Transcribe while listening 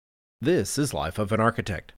This is Life of an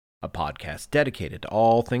Architect, a podcast dedicated to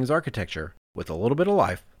all things architecture with a little bit of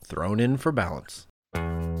life thrown in for balance.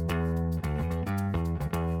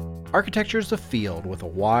 Architecture is a field with a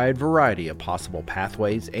wide variety of possible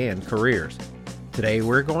pathways and careers. Today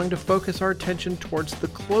we're going to focus our attention towards the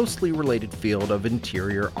closely related field of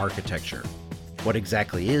interior architecture. What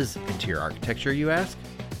exactly is interior architecture, you ask?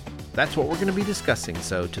 That's what we're going to be discussing,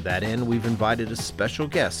 so to that end we've invited a special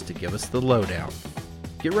guest to give us the lowdown.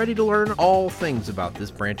 Get ready to learn all things about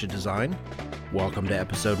this branch of design. Welcome to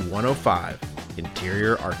episode 105,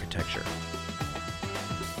 Interior Architecture.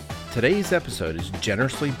 Today's episode is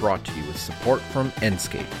generously brought to you with support from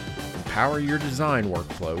Enscape. Empower your design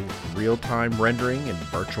workflow with real-time rendering and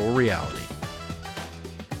virtual reality.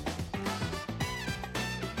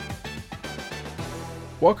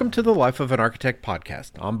 Welcome to the Life of an Architect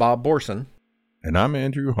podcast. I'm Bob Borson. And I'm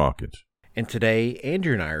Andrew Hawkins. And today,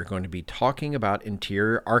 Andrew and I are going to be talking about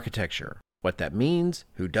interior architecture, what that means,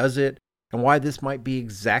 who does it, and why this might be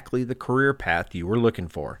exactly the career path you were looking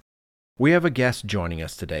for. We have a guest joining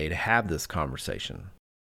us today to have this conversation.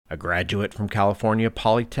 A graduate from California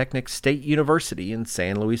Polytechnic State University in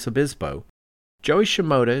San Luis Obispo, Joey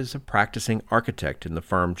Shimoda is a practicing architect in the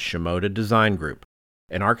firm Shimoda Design Group,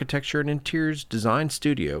 an architecture and interiors design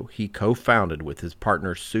studio he co-founded with his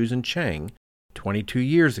partner Susan Chang 22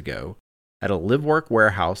 years ago at a live-work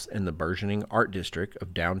warehouse in the burgeoning art district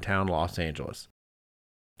of downtown Los Angeles.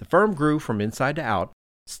 The firm grew from inside to out,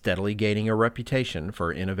 steadily gaining a reputation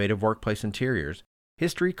for innovative workplace interiors,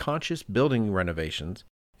 history-conscious building renovations,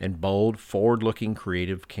 and bold, forward-looking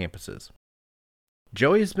creative campuses.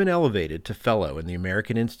 Joey has been elevated to Fellow in the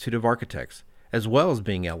American Institute of Architects, as well as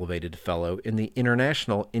being elevated to Fellow in the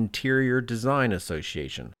International Interior Design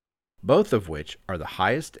Association, both of which are the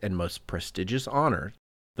highest and most prestigious honors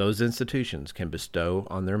those institutions can bestow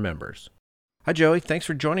on their members. Hi, Joey. Thanks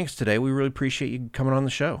for joining us today. We really appreciate you coming on the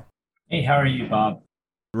show. Hey, how are you, Bob?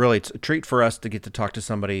 Really, it's a treat for us to get to talk to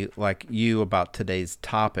somebody like you about today's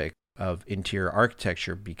topic of interior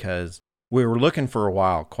architecture because we were looking for a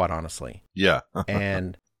while, quite honestly. Yeah.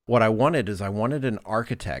 And what I wanted an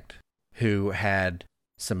architect who had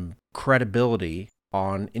some credibility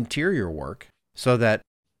on interior work so that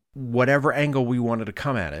whatever angle we wanted to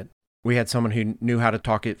come at it, we had someone who knew how to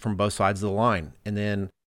talk it from both sides of the line. And then I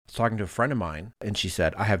was talking to a friend of mine, and she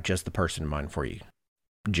said, I have just the person in mind for you,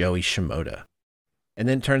 Joey Shimoda. And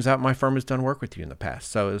then it turns out my firm has done work with you in the past.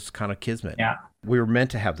 So it was kind of kismet. Yeah. We were meant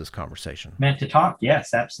to have this conversation. Meant to talk.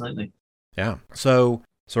 Yes, absolutely. Yeah. So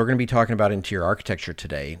we're going to be talking about interior architecture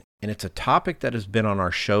today. And it's a topic that has been on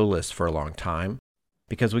our show list for a long time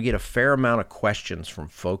because we get a fair amount of questions from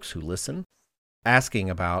folks who listen asking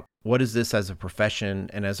about what is this as a profession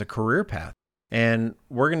and as a career path. And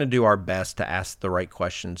we're going to do our best to ask the right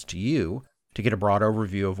questions to you to get a broad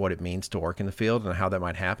overview of what it means to work in the field and how that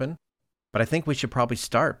might happen. But I think we should probably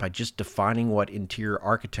start by just defining what interior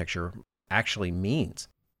architecture actually means,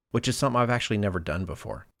 which is something I've actually never done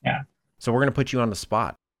before. Yeah. So we're going to put you on the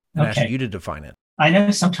spot and ask you to define it. I know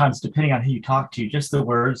sometimes, depending on who you talk to, just the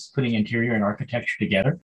words putting interior and architecture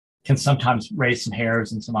together can sometimes raise some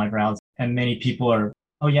hairs and some eyebrows. And many people are,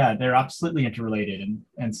 oh yeah, they're absolutely interrelated.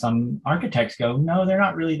 And some architects go, no, they're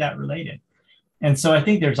not really that related. And so I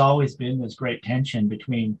think there's always been this great tension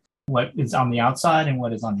between what is on the outside and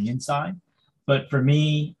what is on the inside. But for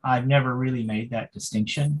me, I've never really made that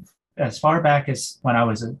distinction. As far back as when I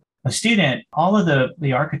was a student, all of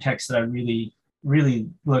the architects that I really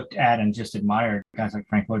looked at and just admired, guys like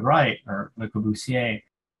Frank Lloyd Wright or Le Corbusier,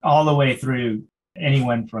 all the way through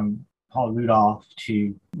anyone from Paul Rudolph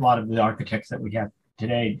to a lot of the architects that we have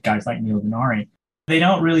today, guys like Neil Denari, they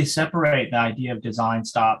don't really separate the idea of design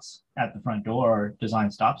stops at the front door or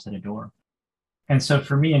design stops at a door. And so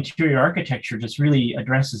for me, interior architecture just really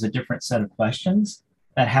addresses a different set of questions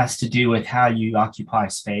that has to do with how you occupy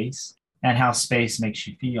space and how space makes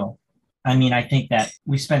you feel. I mean, I think that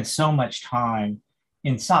we spend so much time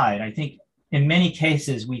inside. I think in many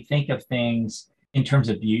cases, we think of things in terms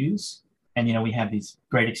of views. And, we have these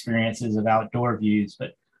great experiences of outdoor views.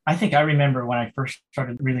 But I remember when I first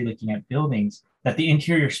started really looking at buildings, that the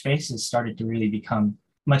interior spaces started to really become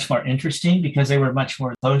much more interesting because they were much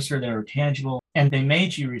more closer, they were tangible, and they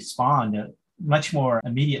made you respond much more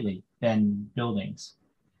immediately than buildings.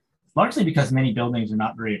 Largely because many buildings are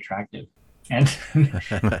not very attractive. And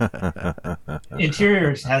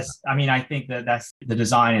interiors I think that's the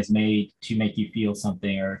design is made to make you feel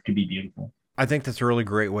something or to be beautiful. I think that's a really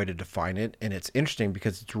great way to define it. And it's interesting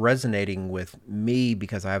because it's resonating with me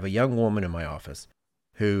because I have a young woman in my office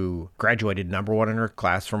who graduated number one in her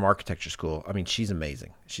class from architecture school. I mean, she's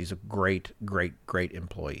amazing. She's a great, great, great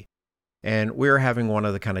employee. And we were having one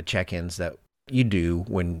of the kind of check-ins that you do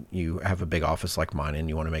when you have a big office like mine and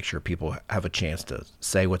you want to make sure people have a chance to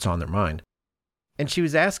say what's on their mind. And she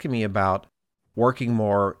was asking me about working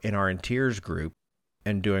more in our interiors group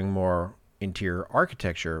and doing more interior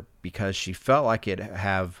architecture because she felt like it'd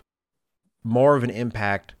have more of an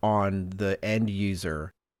impact on the end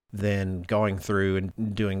user than going through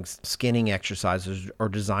and doing skinning exercises or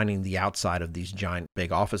designing the outside of these giant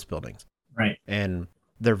big office buildings. Right. And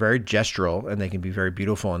they're very gestural and they can be very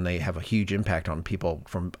beautiful and they have a huge impact on people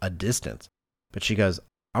from a distance. But she goes,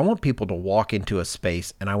 I want people to walk into a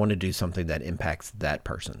space and I want to do something that impacts that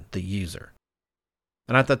person, the user.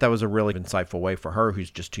 And I thought that was a really insightful way for her,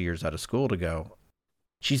 who's just 2 years out of school, to go.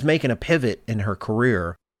 She's making a pivot in her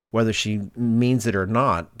career, whether she means it or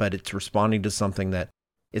not, but it's responding to something that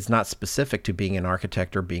is not specific to being an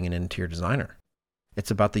architect or being an interior designer.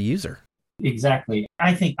 It's about the user. Exactly.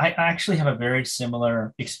 I think I actually have a very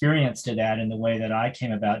similar experience to that in the way that I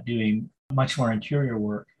came about doing much more interior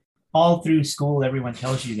work. All through school, everyone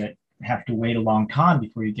tells you that you have to wait a long time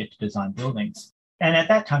before you get to design buildings. And at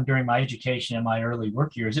that time, during my education and my early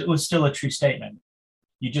work years, it was still a true statement.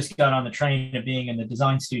 You just got on the train of being in the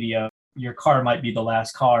design studio. Your car might be the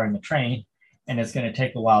last car in the train, and it's going to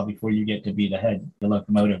take a while before you get to be the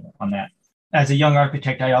locomotive on that. As a young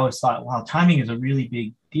architect, I always thought, wow, timing is a really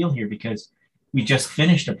big deal here because we just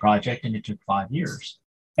finished a project and it took 5 years.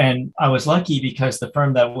 And I was lucky because the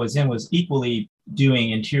firm that was in was equally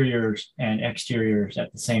doing interiors and exteriors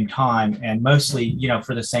at the same time, and mostly,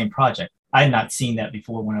 for the same project. I had not seen that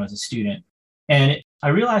before when I was a student. And I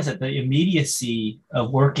realized that the immediacy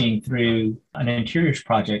of working through an interiors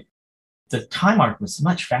project, the time arc was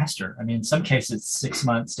much faster. I mean, in some cases, 6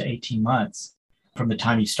 months to 18 months from the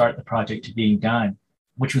time you start the project to being done,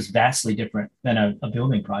 which was vastly different than a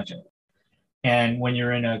building project. And when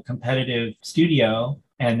you're in a competitive studio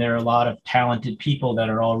and there are a lot of talented people that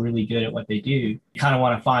are all really good at what they do, you kind of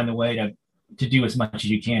want to find a way to do as much as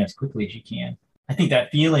you can, as quickly as you can. I think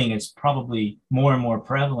that feeling is probably more and more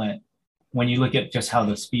prevalent when you look at just how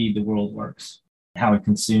the speed the world works, how it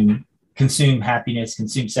consume happiness,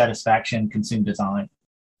 consume satisfaction, consume design.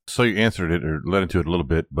 So you answered it or led into it a little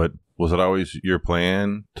bit, but was it always your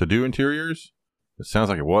plan to do interiors? It sounds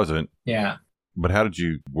like it wasn't. Yeah. But how did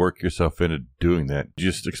you work yourself into doing that?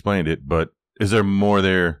 You just explained it, but is there more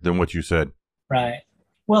there than what you said? Right.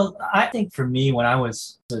 Well, I think for me, when I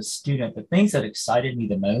was a student, the things that excited me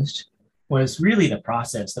the most was really the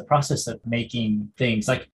process of making things.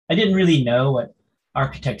 Like, I didn't really know what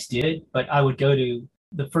architects did, but I would go to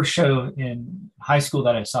the first show in high school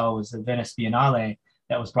that I saw was the Venice Biennale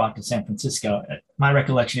that was brought to San Francisco. My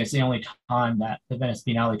recollection is the only time that the Venice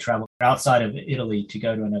Biennale traveled outside of Italy to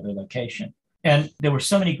go to another location. And there were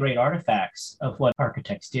so many great artifacts of what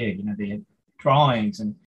architects did. They had drawings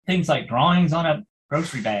and things like drawings on a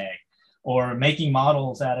grocery bag or making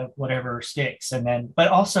models out of whatever sticks. But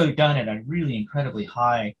also done at a really incredibly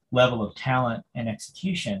high level of talent and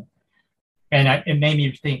execution. And it made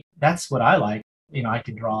me think, that's what I like. I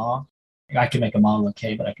can draw, I can make a model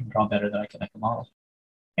okay, but I can draw better than I can make a model.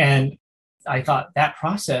 And I thought that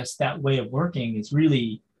process, that way of working is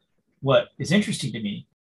really what is interesting to me.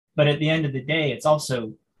 But at the end of the day, it's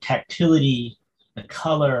also tactility, the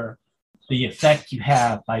color, the effect you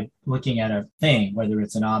have by looking at a thing, whether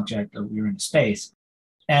it's an object or you're in space.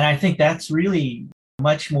 And I think that's really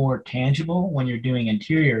much more tangible when you're doing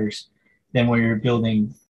interiors than when you're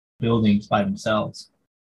building buildings by themselves.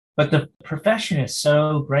 But the profession is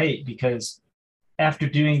so great because after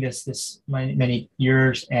doing this many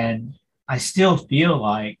years, and I still feel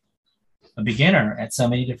like a beginner at so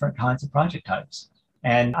many different kinds of project types.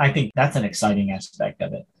 And I think that's an exciting aspect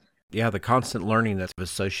of it. Yeah, the constant learning that's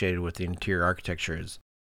associated with the interior architecture is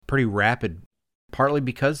pretty rapid, partly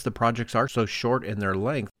because the projects are so short in their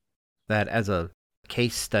length that as a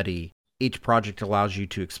case study, each project allows you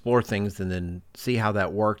to explore things and then see how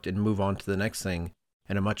that worked and move on to the next thing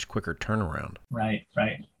in a much quicker turnaround. Right.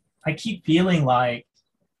 I keep feeling like,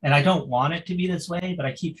 and I don't want it to be this way, but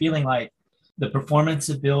I keep feeling like the performance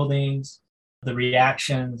of buildings, the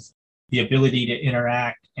reactions, the ability to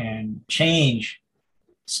interact and change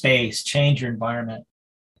space, change your environment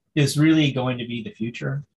is really going to be the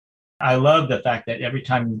future. I love the fact that every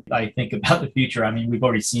time I think about the future, I mean, we've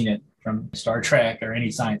already seen it from Star Trek or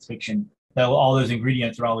any science fiction, though all those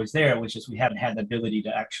ingredients are always there, which is we haven't had the ability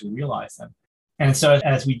to actually realize them. And so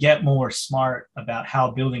as we get more smart about how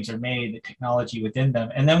buildings are made, the technology within them,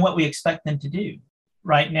 and then what we expect them to do.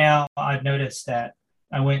 Right now, I've noticed that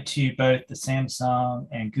I went to both the Samsung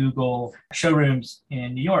and Google showrooms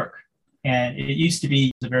in New York. And it used to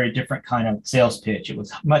be a very different kind of sales pitch. It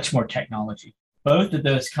was much more technology. both of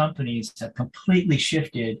those companies have completely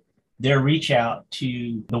shifted their reach out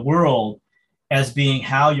to the world as being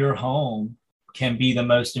how your home can be the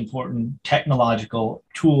most important technological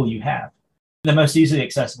tool you have. The most easily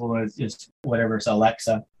accessible is whatever's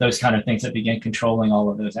Alexa, those kind of things that begin controlling all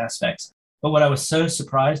of those aspects. But what I was so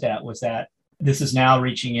surprised at was that this is now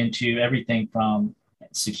reaching into everything from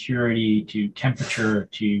security to temperature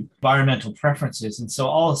to environmental preferences. And so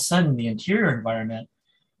all of a sudden, the interior environment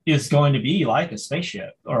is going to be like a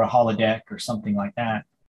spaceship or a holodeck or something like that.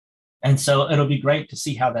 And so it'll be great to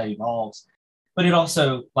see how that evolves. But it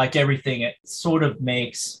also, like everything, it sort of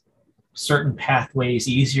makes certain pathways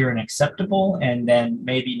easier and acceptable, and then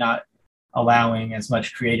maybe not allowing as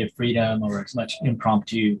much creative freedom or as much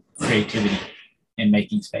impromptu creativity in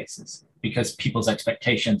making spaces because people's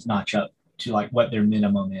expectations notch up to like what their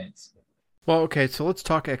minimum is. Well, okay, so let's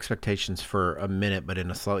talk expectations for a minute, but in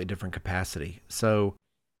a slightly different capacity. So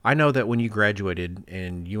I know that when you graduated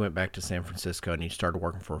and you went back to San Francisco and you started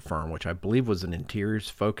working for a firm, which I believe was an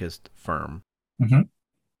interiors-focused firm,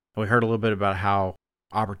 we heard a little bit about how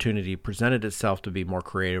opportunity presented itself to be more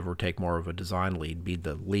creative or take more of a design lead, be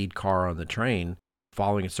the lead car on the train,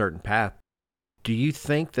 following a certain path. Do you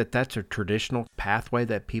think that that's a traditional pathway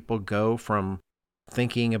that people go from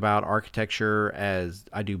thinking about architecture as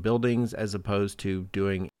I do buildings as opposed to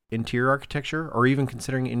doing interior architecture or even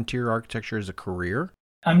considering interior architecture as a career?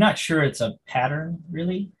 I'm not sure it's a pattern,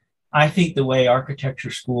 really. I think the way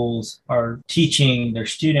architecture schools are teaching their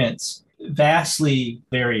students vastly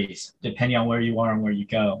varies depending on where you are and where you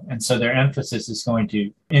go. And so their emphasis is going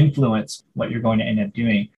to influence what you're going to end up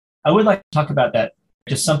doing. I would like to talk about that,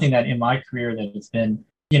 just something that in my career that has been,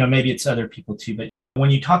 maybe it's other people too, but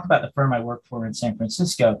when you talk about the firm I worked for in San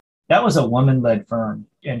Francisco, that was a woman-led firm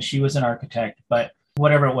and she was an architect, but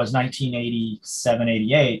whatever it was, 1987,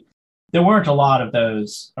 88, there weren't a lot of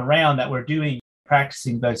those around that were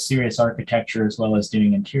practicing both serious architecture as well as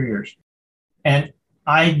doing interiors. And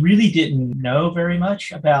I really didn't know very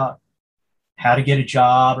much about how to get a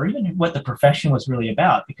job or even what the profession was really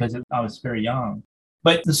about because I was very young.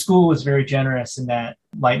 But the school was very generous in that,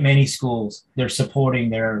 like many schools, they're supporting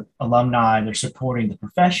their alumni, they're supporting the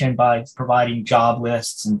profession by providing job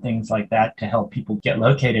lists and things like that to help people get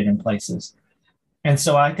located in places. And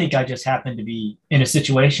so I think I just happened to be in a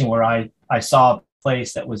situation where I saw a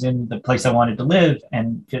place that was in the place I wanted to live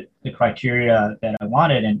and fit the criteria that I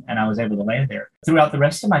wanted, and I was able to land there. Throughout the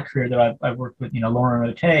rest of my career, though, I worked with Lauren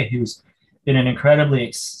Rote, who's been an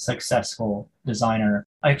incredibly successful designer,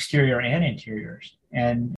 exterior and interiors.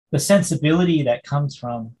 And the sensibility that comes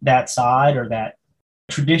from that side, or that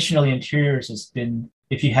traditionally interiors has been,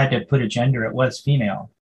 if you had to put a gender, it was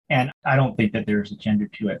female. And I don't think that there's a gender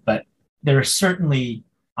to it, but there's certainly,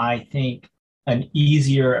 I think, an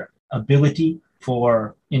easier ability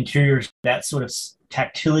for interiors, that sort of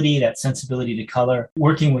tactility, that sensibility to color,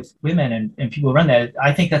 working with women and people around that.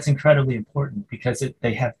 I think that's incredibly important because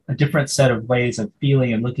they have a different set of ways of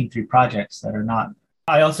feeling and looking through projects that are not.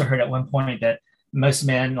 I also heard at one point that most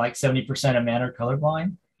men, like 70% of men, are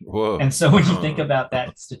colorblind. Whoa. And so when you think about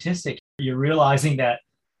that statistic, you're realizing that,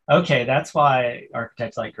 okay, that's why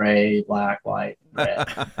architects like gray, black, white, red,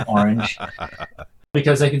 orange,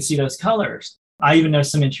 because they can see those colors. I even know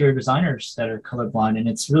some interior designers that are colorblind, and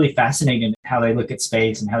it's really fascinating how they look at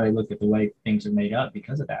space and how they look at the way things are made up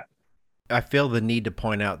because of that. I feel the need to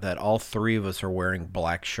point out that all three of us are wearing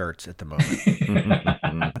black shirts at the moment.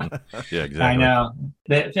 Yeah, exactly. I know.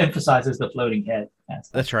 That emphasizes the floating head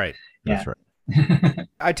aspect. That's right. Yeah. That's right.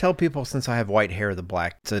 I tell people since I have white hair, the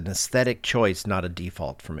black, it's an aesthetic choice, not a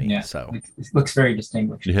default for me. Yeah. So It looks very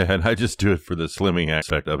distinguished. Yeah, and I just do it for the slimming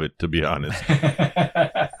aspect of it, to be honest.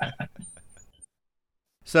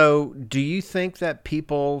 So do you think that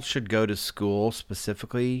people should go to school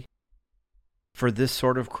specifically for this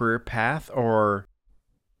sort of career path? Or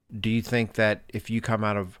do you think that if you come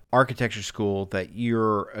out of architecture school that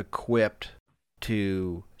you're equipped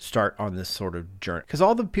to start on this sort of journey? Because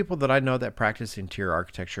all the people that I know that practice interior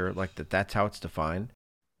architecture, like that's how it's defined,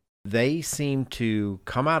 they seem to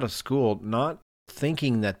come out of school not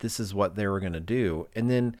thinking that this is what they were going to do. And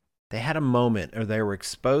then they had a moment or they were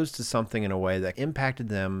exposed to something in a way that impacted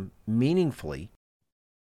them meaningfully,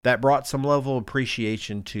 that brought some level of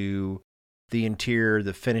appreciation to the interior,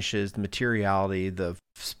 the finishes, the materiality, the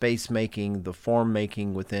space making, the form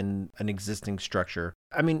making within an existing structure.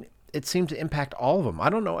 I mean, it seemed to impact all of them. I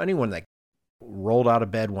don't know anyone that rolled out of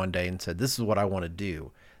bed one day and said, this is what I want to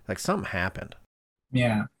do. Like something happened.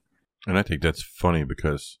 Yeah. And I think that's funny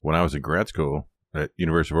because when I was in grad school at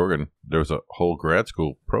University of Oregon, there was a whole grad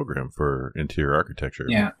school program for interior architecture.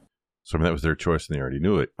 Yeah. So I mean, that was their choice and they already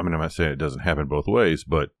knew it. I mean, I'm not saying it doesn't happen both ways,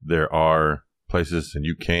 but there are places, and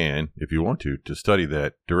you can, if you want to study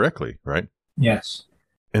that directly, right? Yes.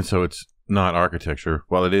 And so it's not architecture.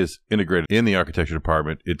 While it is integrated in the architecture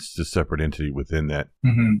department, it's a separate entity within that.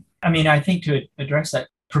 Mm-hmm. I mean, I think to address that,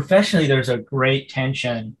 professionally, there's a great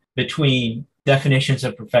tension between definitions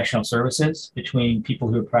of professional services, between people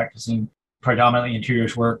who are practicing predominantly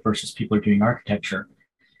interiors work versus people who are doing architecture.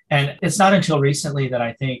 And it's not until recently that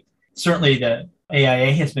I think certainly the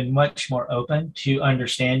AIA has been much more open to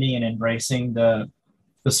understanding and embracing the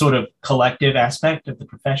sort of collective aspect of the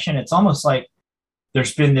profession. It's almost like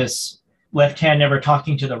there's been this left hand never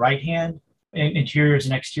talking to the right hand, interiors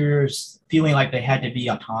and exteriors feeling like they had to be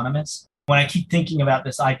autonomous. When I keep thinking about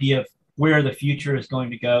this idea of where the future is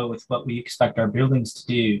going to go with what we expect our buildings to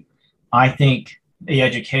do, I think the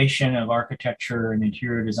education of architecture and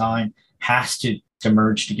interior design has to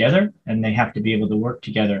merge together, and they have to be able to work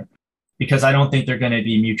together, because I don't think they're going to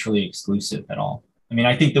be mutually exclusive at all. I mean,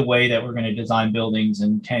 I think the way that we're going to design buildings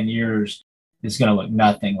in 10 years is going to look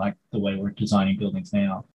nothing like the way we're designing buildings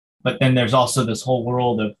now. But then there's also this whole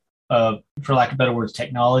world of, for lack of better words,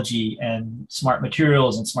 technology and smart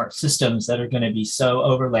materials and smart systems that are going to be so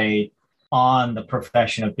overlaid on the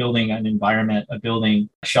profession of building an environment, of building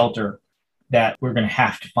a shelter, that we're going to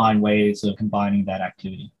have to find ways of combining that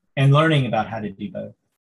activity and learning about how to do both.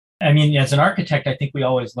 I mean, as an architect, I think we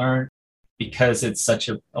always learn, because it's such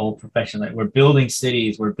an old profession, that we're building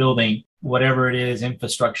cities, we're building whatever it is,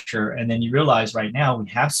 infrastructure. And then you realize right now we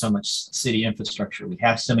have so much city infrastructure, we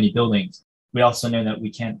have so many buildings. We also know that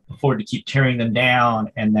we can't afford to keep tearing them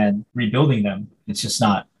down and then rebuilding them. It's just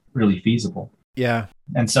not really feasible. Yeah.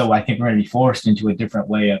 And so I think we're going to be forced into a different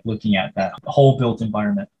way of looking at that whole built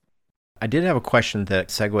environment. I did have a question that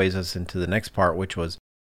segues us into the next part, which was,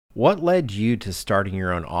 what led you to starting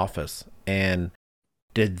your own office? And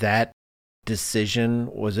did that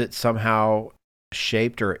decision, was it somehow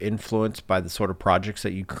shaped or influenced by the sort of projects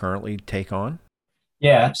that you currently take on?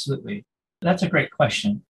 Yeah, absolutely. That's a great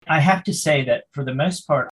question. I have to say that for the most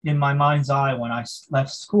part, in my mind's eye, when I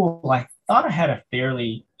left school, I thought I had a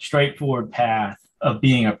fairly straightforward path of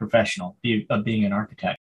being a professional, of being an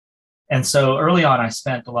architect. And so early on, I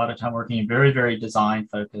spent a lot of time working in very, very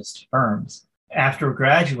design-focused firms. After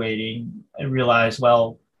graduating, I realized,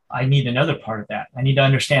 well, I need another part of that. I need to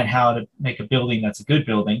understand how to make a building that's a good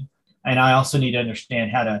building. And I also need to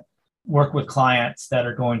understand how to work with clients that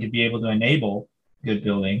are going to be able to enable good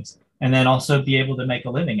buildings, and then also be able to make a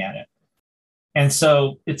living at it. And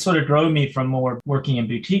so it sort of drove me from more working in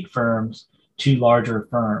boutique firms to larger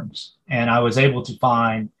firms. And I was able to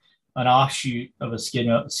find an offshoot of a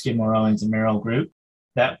Skidmore, Owings and Merrill group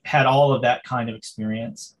that had all of that kind of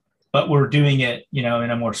experience, but we're doing it, in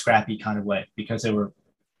a more scrappy kind of way, because they were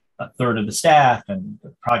a third of the staff and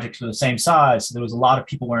the projects were the same size. So there was a lot of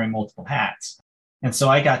people wearing multiple hats. And so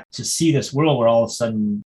I got to see this world where all of a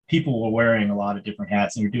sudden people were wearing a lot of different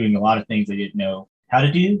hats and were doing a lot of things they didn't know how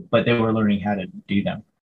to do, but they were learning how to do them.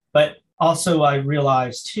 But also I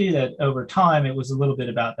realized too that over time, it was a little bit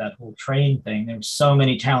about that whole train thing. There were so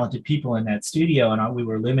many talented people in that studio, and we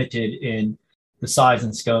were limited in the size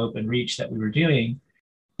and scope and reach that we were doing,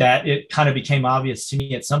 that it kind of became obvious to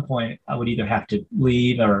me at some point I would either have to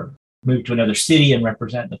leave or move to another city and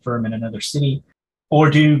represent the firm in another city, or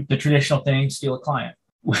do the traditional thing, steal a client.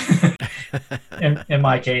 in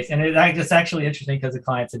my case. And it's actually interesting because the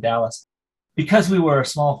client's in Dallas. Because we were a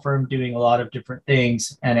small firm doing a lot of different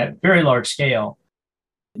things and at very large scale,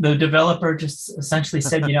 the developer just essentially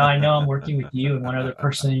said, I know I'm working with you and one other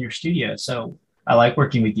person in your studio, so I like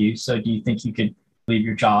working with you. So do you think you could leave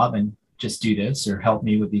your job and just do this or help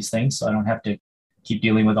me with these things so I don't have to keep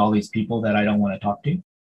dealing with all these people that I don't want to talk to?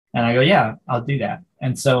 And I go, yeah, I'll do that.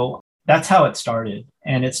 And so that's how it started.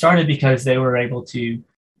 And it started because they were able to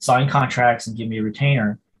sign contracts and give me a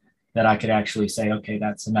retainer that I could actually say, okay,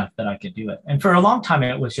 that's enough that I could do it. And for a long time,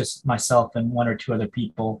 it was just myself and one or two other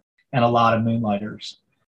people and a lot of moonlighters.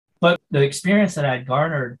 But the experience that I'd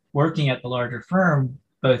garnered working at the larger firm,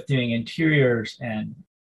 both doing interiors and,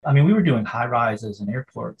 we were doing high rises and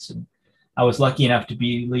airports. And I was lucky enough to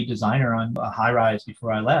be lead designer on a high rise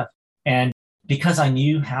before I left. And because I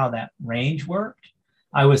knew how that range worked,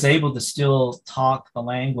 I was able to still talk the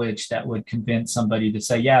language that would convince somebody to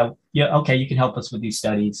say, yeah, okay, you can help us with these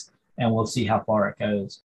studies and we'll see how far it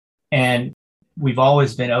goes. And we've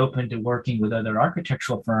always been open to working with other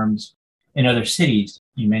architectural firms in other cities.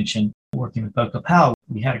 You mentioned working with Boca Powell.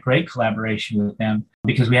 We had a great collaboration with them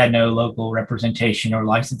because we had no local representation or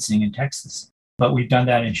licensing in Texas. But we've done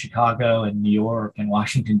that in Chicago and New York and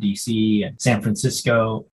Washington, D.C. and San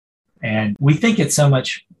Francisco. And we think it's so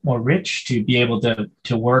much more rich to be able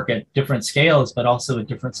to work at different scales, but also at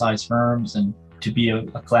different size firms and to be a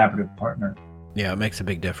collaborative partner. Yeah, it makes a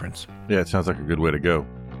big difference. Yeah, it sounds like a good way to go.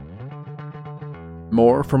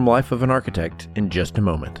 More from Life of an Architect in just a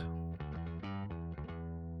moment.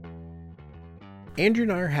 Andrew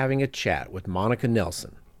and I are having a chat with Monica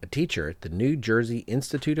Nelson, a teacher at the New Jersey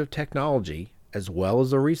Institute of Technology, as well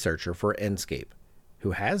as a researcher for Enscape,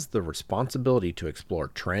 who has the responsibility to explore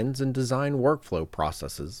trends and design workflow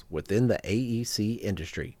processes within the AEC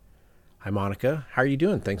industry. Hi, Monica. How are you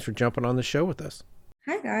doing? Thanks for jumping on the show with us.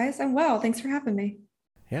 Hi, guys. I'm well. Thanks for having me.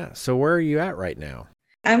 Yeah. So where are you at right now?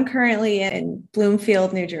 I'm currently in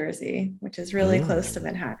Bloomfield, New Jersey, which is really close to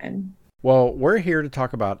Manhattan. Well, we're here to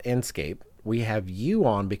talk about Enscape. We have you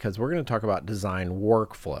on because we're going to talk about design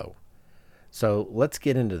workflow. So let's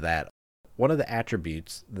get into that. One of the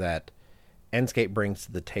attributes that Enscape brings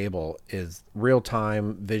to the table is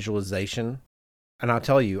real-time visualization. And I'll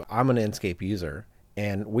tell you, I'm an Enscape user,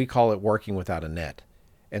 and we call it working without a net.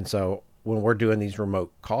 And so when we're doing these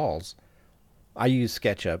remote calls, I use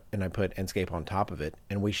SketchUp and I put Enscape on top of it,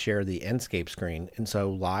 and we share the Enscape screen. And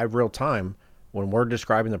so live real time, when we're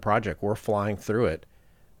describing the project, we're flying through it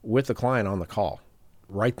with the client on the call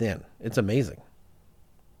right then. It's amazing.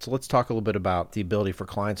 So let's talk a little bit about the ability for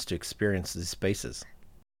clients to experience these spaces.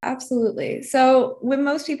 Absolutely. So when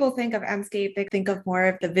most people think of Enscape, they think of more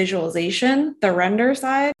of the visualization, the render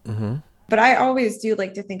side. Mm-hmm. But I always do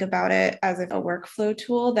like to think about it as a workflow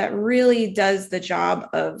tool that really does the job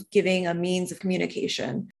of giving a means of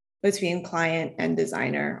communication between client and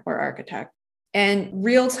designer or architect. And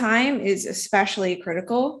real time is especially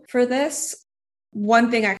critical for this. One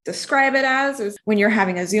thing I describe it as is when you're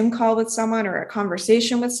having a Zoom call with someone or a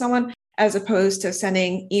conversation with someone, as opposed to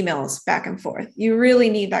sending emails back and forth. You really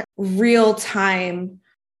need that real time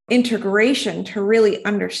integration to really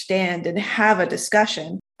understand and have a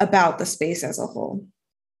discussion about the space as a whole.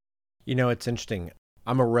 You know, it's interesting.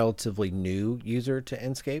 I'm a relatively new user to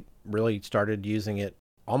Enscape, really started using it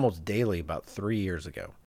almost daily about 3 years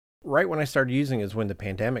ago. Right when I started using it is when the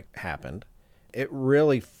pandemic happened. It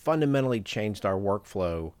really fundamentally changed our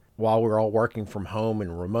workflow while we were all working from home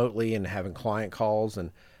and remotely and having client calls,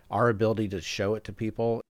 and our ability to show it to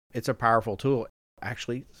people. It's a powerful tool.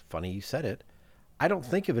 Actually, it's funny you said it. I don't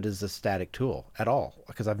think of it as a static tool at all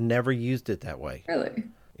because I've never used it that way. Really?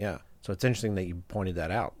 Yeah. So it's interesting that you pointed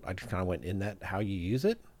that out. I just kind of went in that how you use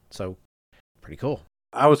it. So pretty cool.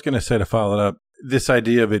 I was going to say, to follow it up, this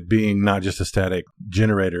idea of it being not just a static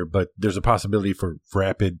generator, but there's a possibility for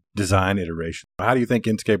rapid design iteration. How do you think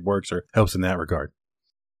Enscape works or helps in that regard?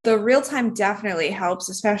 The real time definitely helps,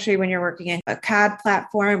 especially when you're working in a CAD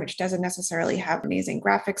platform, which doesn't necessarily have amazing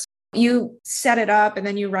graphics. You set it up and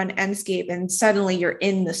then you run Enscape and suddenly you're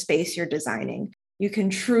in the space you're designing. You can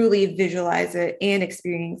truly visualize it and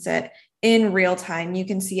experience it in real time. You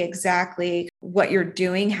can see exactly what you're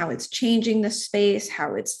doing, how it's changing the space,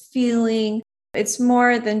 how it's feeling. It's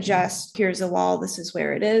more than just here's a wall, this is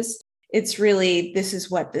where it is. It's really, this is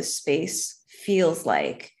what this space feels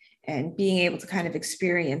like, and being able to kind of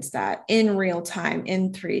experience that in real time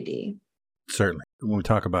in 3D. Certainly. When we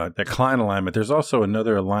talk about that client alignment, there's also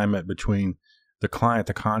another alignment between the client,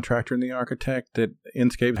 the contractor, and the architect that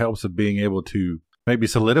Enscape helps with being able to maybe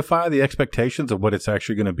solidify the expectations of what it's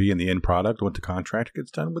actually going to be in the end product once the contractor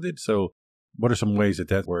gets done with it. So what are some ways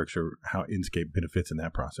that works, or how Enscape benefits in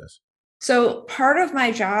that process? So part of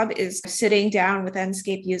my job is sitting down with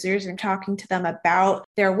Enscape users and talking to them about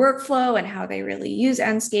their workflow and how they really use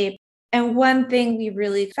Enscape. And one thing we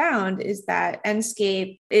really found is that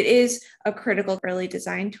Enscape, it is a critical early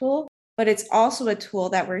design tool, but it's also a tool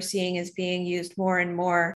that we're seeing is being used more and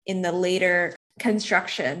more in the later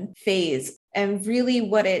construction phase. And really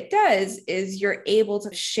what it does is you're able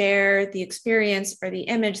to share the experience or the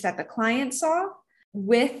image that the client saw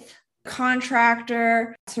with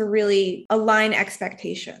contractor to really align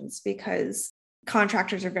expectations, because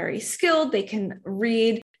contractors are very skilled. They can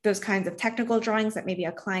read those kinds of technical drawings that maybe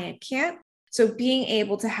a client can't. So being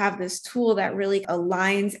able to have this tool that really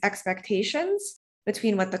aligns expectations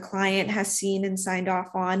between what the client has seen and signed off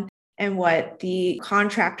on and what the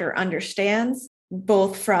contractor understands,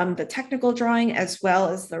 both from the technical drawing as well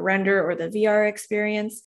as the render or the VR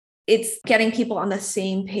experience. It's getting people on the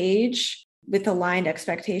same page with aligned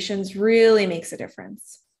expectations really makes a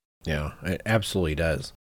difference. Yeah, it absolutely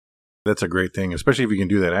does. That's a great thing, especially if you can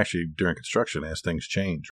do that actually during construction as things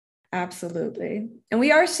change. Absolutely. And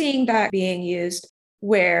we are seeing that being used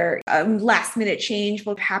where a last minute change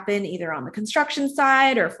will happen either on the construction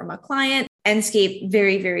side or from a client. Enscape,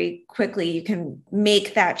 very, very quickly, you can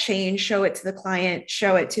make that change, show it to the client,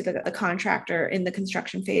 show it to the contractor in the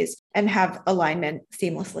construction phase, and have alignment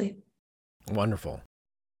seamlessly. Wonderful.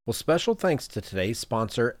 Well, special thanks to today's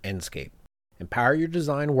sponsor, Enscape. Empower your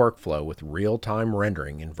design workflow with real-time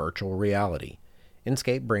rendering in virtual reality.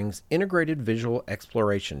 Enscape brings integrated visual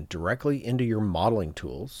exploration directly into your modeling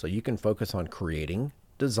tools so you can focus on creating,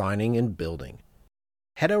 designing, and building.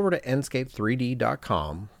 Head over to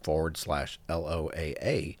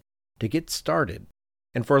enscape3d.com/LOAA to get started.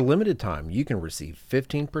 And for a limited time, you can receive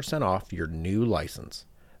 15% off your new license.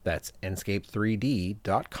 That's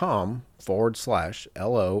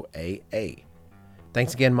enscape3d.com/LOAA.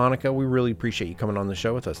 Thanks again, Monica. We really appreciate you coming on the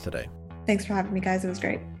show with us today. Thanks for having me, guys. It was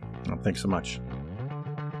great. Oh, thanks so much.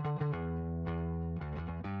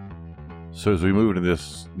 So as we move to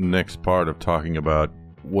this next part of talking about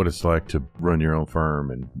what it's like to run your own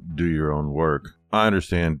firm and do your own work, I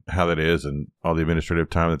understand how that is and all the administrative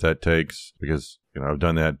time that takes because, I've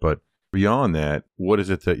done that. But beyond that, what is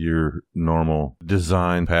it that your normal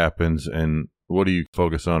design happens and what do you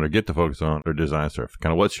focus on or get to focus on or design stuff?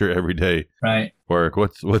 Kind of what's your everyday work?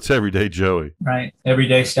 What's everyday Joey? Right.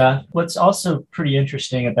 Everyday stuff. What's also pretty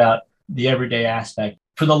interesting about the everyday aspect,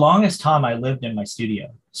 for the longest time, I lived in my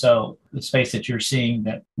studio. So the space that you're seeing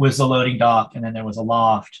that was the loading dock, and then there was a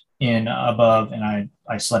loft in above, and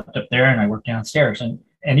I slept up there and I worked downstairs. And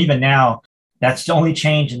even now, that's the only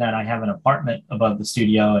change in that I have an apartment above the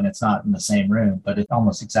studio and it's not in the same room, but it's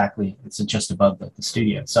almost exactly, it's just above the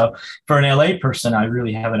studio. So for an LA person, I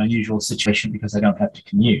really have an unusual situation because I don't have to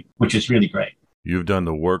commute, which is really great. You've done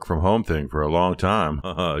the work from home thing for a long time.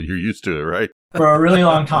 You're used to it, right? For a really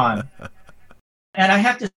long time. And I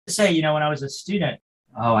have to say, when I was a student,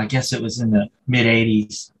 I guess it was in the mid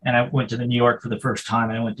 80s, and I went to New York for the first time,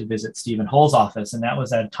 and I went to visit Stephen Hull's office. And that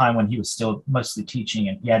was at a time when he was still mostly teaching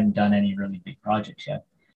and he hadn't done any really big projects yet.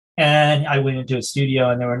 And I went into a studio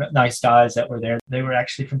and there were nice guys that were there. They were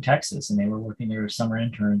actually from Texas and they were working there as summer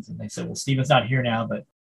interns. And they said, well, Stephen's not here now, but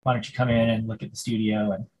why don't you come in and look at the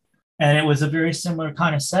studio? And it was a very similar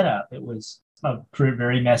kind of setup. It was a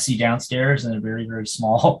very messy downstairs and a very, very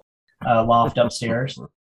small loft upstairs.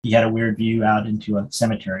 He had a weird view out into a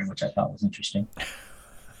cemetery, which I thought was interesting.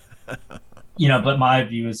 But my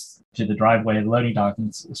view is to the driveway of the loading dock, and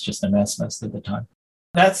it's just a mess most of the time.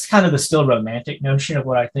 That's kind of the still romantic notion of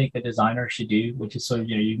what I think a designer should do, which is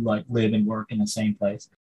you like live and work in the same place.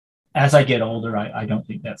 As I get older, I don't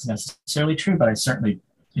think that's necessarily true, but I certainly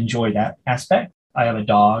enjoy that aspect. I have a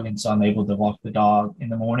dog, and so I'm able to walk the dog in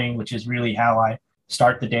the morning, which is really how I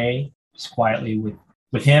start the day, just quietly with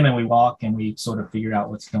him, and we walk and we sort of figure out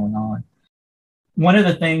what's going on. One of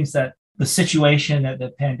the things that the situation that the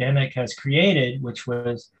pandemic has created, which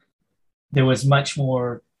was there was much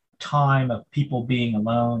more time of people being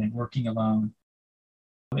alone and working alone.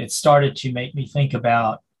 It started to make me think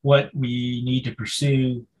about what we need to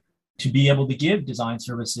pursue to be able to give design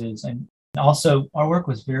services. And also our work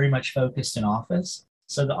was very much focused in office.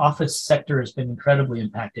 So the office sector has been incredibly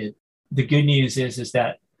impacted. The good news is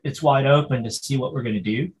that it's wide open to see what we're going to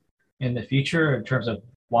do in the future in terms of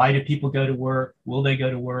why do people go to work? Will they go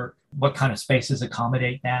to work? What kind of spaces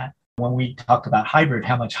accommodate that? When we talk about hybrid,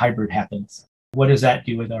 how much hybrid happens? What does that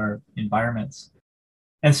do with our environments?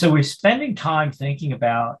 And so we're spending time thinking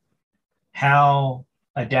about how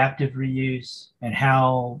adaptive reuse and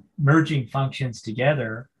how merging functions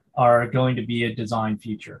together are going to be a design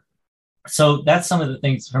future. So that's some of the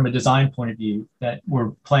things from a design point of view that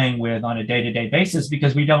we're playing with on a day-to-day basis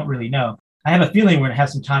because we don't really know. I have a feeling we're going to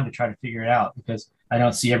have some time to try to figure it out because I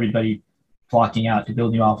don't see everybody flocking out to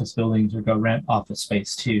build new office buildings or go rent office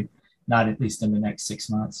space too, not at least in the next 6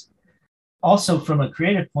 months. Also, from a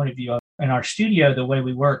creative point of view, in our studio, the way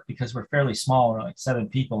we work, because we're fairly small, we're like 7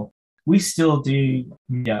 people, we still do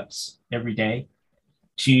meetups every day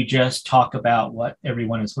to just talk about what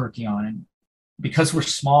everyone is working on. And because we're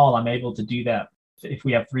small, I'm able to do that. If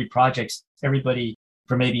we have 3 projects, everybody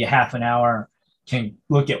for maybe a half an hour can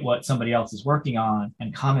look at what somebody else is working on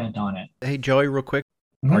and comment on it. Hey, Joey, real quick.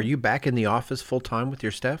 Mm-hmm. Are you back in the office full time with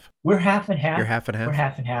your staff? We're half and half. You're half and half? We're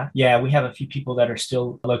half and half. Yeah, we have a few people that are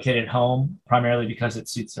still located at home, primarily because it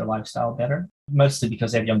suits their lifestyle better, mostly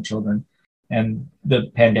because they have young children. And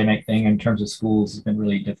the pandemic thing in terms of schools has been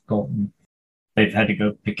really difficult. And they've had to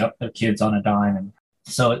go pick up their kids on a dime. And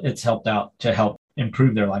so it's helped out to help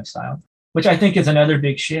improve their lifestyle, which I think is another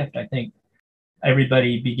big shift. I think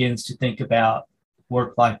everybody begins to think about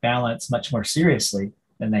work-life balance much more seriously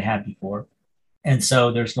than they had before. And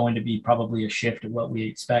so there's going to be probably a shift of what we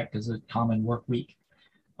expect as a common work week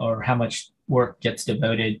or how much work gets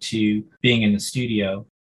devoted to being in the studio.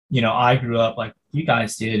 I grew up like you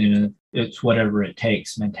guys did in a it's whatever it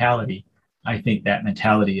takes mentality. I think that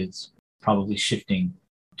mentality is probably shifting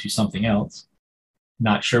to something else.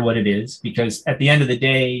 Not sure what it is, because at the end of the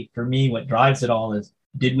day, for me, what drives it all is,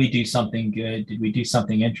 did we do something good? Did we do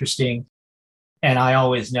something interesting? And I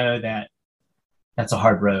always know that that's a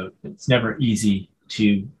hard road. It's never easy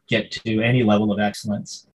to get to any level of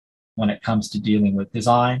excellence when it comes to dealing with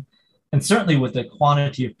design, and certainly with the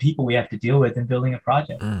quantity of people we have to deal with in building a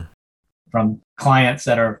project. From clients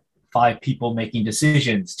that are 5 people making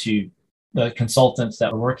decisions, to the consultants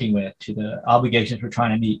that we're working with, to the obligations we're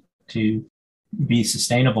trying to meet to be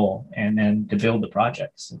sustainable and then to build the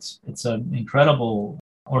projects. It's an incredible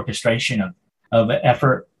orchestration of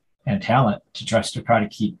effort and talent to try to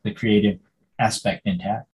keep the creative aspect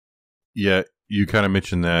intact. Yeah, you kind of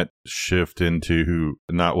mentioned that shift into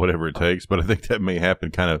not whatever it takes, but I think that may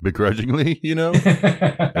happen kind of begrudgingly, and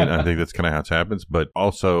I think that's kind of how it happens. But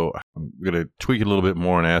also, I'm going to tweak it a little bit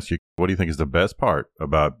more and ask you, what do you think is the best part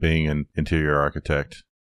about being an interior architect?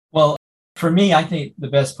 Well, for me, I think the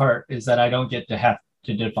best part is that I don't get to have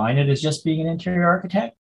to define it as just being an interior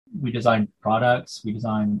architect. We design products, we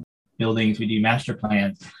design buildings, we do master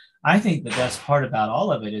plans. I think the best part about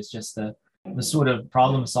all of it is just the sort of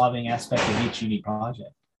problem-solving aspect of each unique project.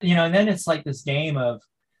 And then it's like this game of,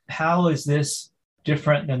 how is this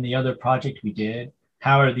different than the other project we did?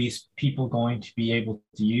 How are these people going to be able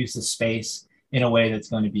to use the space in a way that's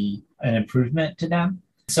going to be an improvement to them?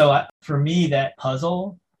 So for me, that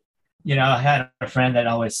puzzle, I had a friend that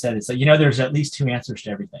always said, it's like, there's at least 2 answers to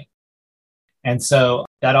everything. And so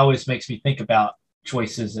that always makes me think about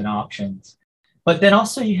choices and options. But then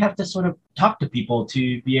also you have to sort of talk to people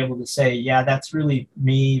to be able to say, yeah, that's really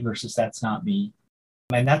me versus that's not me.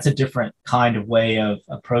 And that's a different kind of way of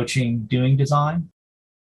approaching doing design.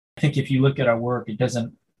 I think if you look at our work, it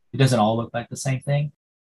doesn't all look like the same thing,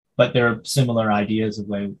 but there are similar ideas of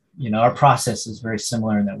way, our process is very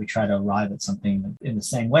similar in that we try to arrive at something in the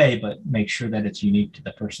same way, but make sure that it's unique to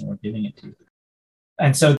the person we're giving it to.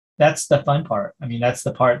 And so that's the fun part. I mean, that's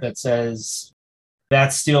the part that says,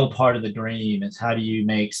 that's still part of the dream, is how do you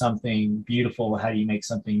make something beautiful? How do you make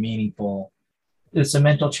something meaningful? It's a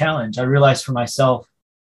mental challenge. I realized for myself,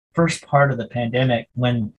 first part of the pandemic,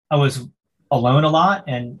 when I was alone a lot,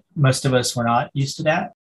 and most of us were not used to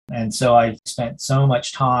that. And so I spent so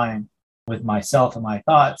much time with myself and my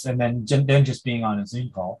thoughts, and then just being on a Zoom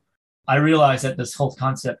call. I realized that this whole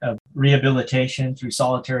concept of rehabilitation through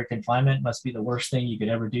solitary confinement must be the worst thing you could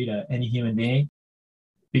ever do to any human being,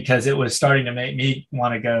 because it was starting to make me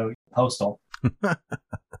want to go postal.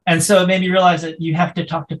 And so it made me realize that you have to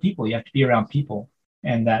talk to people. You have to be around people.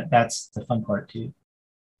 And that's the fun part too.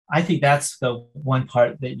 I think that's the one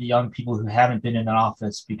part that the young people who haven't been in an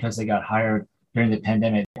office because they got hired during the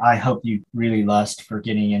pandemic, I hope you really lust for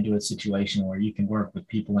getting into a situation where you can work with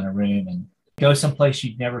people in a room and go someplace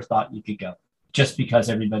you'd never thought you could go, just because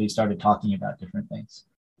everybody started talking about different things.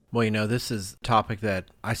 Well, this is a topic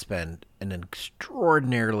that I spend an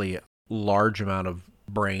extraordinarily large amount of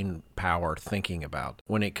brain power thinking about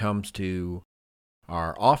when it comes to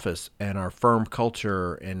our office and our firm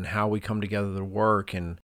culture and how we come together to work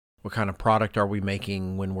and what kind of product are we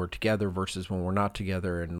making when we're together versus when we're not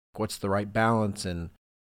together, and what's the right balance. And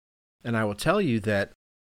I will tell you that,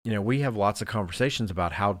 we have lots of conversations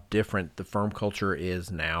about how different the firm culture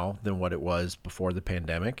is now than what it was before the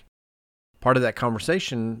pandemic. Part of that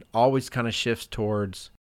conversation always kind of shifts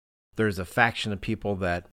towards, there's a faction of people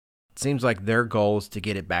that it seems like their goal is to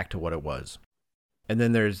get it back to what it was. And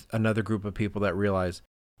then there's another group of people that realize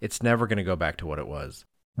it's never going to go back to what it was.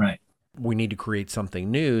 Right. We need to create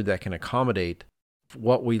something new that can accommodate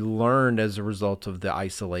what we learned as a result of the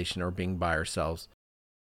isolation or being by ourselves.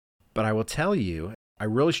 But I will tell you, I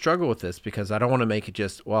really struggle with this because I don't want to make it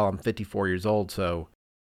just, well, I'm 54 years old, so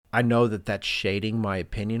I know that that's shading my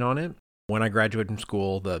opinion on it. When I graduated from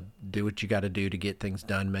school, the do what you got to do to get things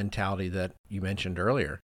done mentality that you mentioned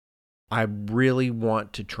earlier, I really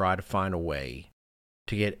want to try to find a way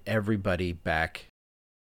to get everybody back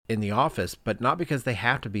in the office, but not because they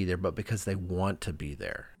have to be there, but because they want to be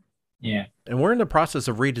there. Yeah. And we're in the process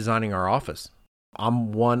of redesigning our office.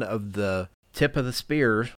 I'm one of the tip of the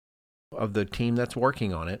spear of the team that's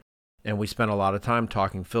working on it. And we spent a lot of time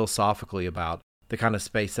talking philosophically about the kind of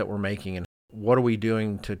space that we're making and what are we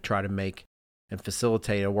doing to try to make and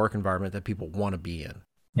facilitate a work environment that people want to be in,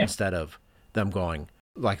 instead of them going,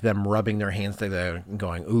 like them rubbing their hands together and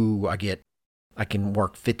going, ooh, I can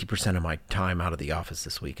work 50% of my time out of the office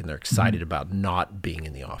this week, and they're excited about not being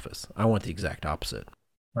in the office. I want the exact opposite.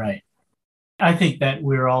 Right. I think that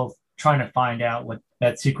we're all trying to find out what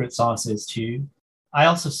that secret sauce is too. I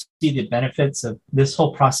also see the benefits of this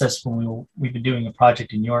whole process when we've been doing a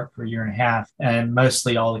project in New York for a year and a half, and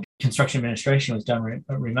mostly all the construction administration was done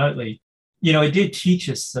remotely. It did teach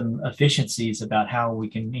us some efficiencies about how we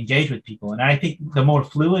can engage with people. And I think the more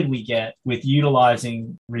fluid we get with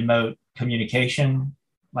utilizing remote communication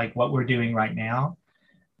like what we're doing right now.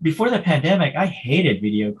 Before the pandemic, I hated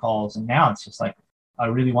video calls, and now it's just like, I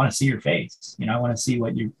really want to see your face. I want to see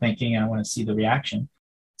what you're thinking, and I want to see the reaction.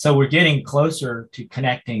 So we're getting closer to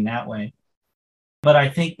connecting that way. But I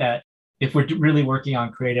think that if we're really working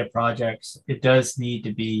on creative projects, it does need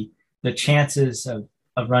to be the chances of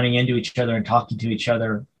running into each other and talking to each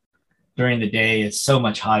other during the day is so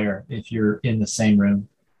much higher if you're in the same room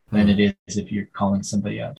than it is if you're calling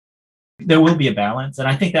somebody up. There will be a balance. And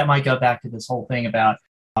I think that might go back to this whole thing about,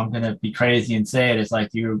 I'm going to be crazy and say it, it's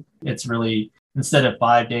like it's really, instead of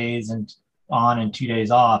 5 days and on and 2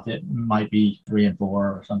 days off, it might be 3 and 4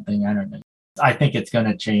 or something. I don't know. I think it's going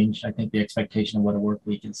to change. I think the expectation of what a work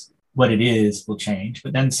week is, what it is, will change.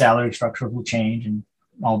 But then salary structure will change, and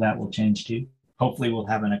all that will change too. Hopefully we'll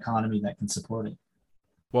have an economy that can support it.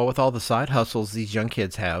 Well, with all the side hustles these young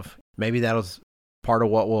kids have, maybe that'll part of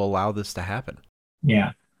what will allow this to happen.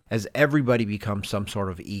 Yeah. As everybody becomes some sort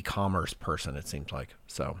of e-commerce person, it seems like.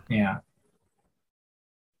 So, yeah.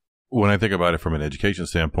 When I think about it from an education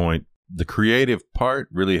standpoint, the creative part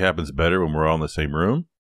really happens better when we're all in the same room.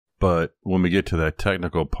 But when we get to that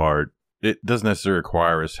technical part, it doesn't necessarily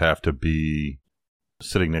require us have to be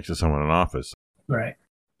sitting next to someone in an office. Right.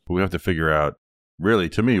 But we have to figure out, really,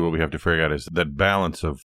 to me, what we have to figure out is that balance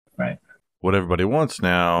of what everybody wants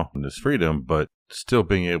now, and this freedom, but still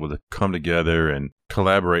being able to come together and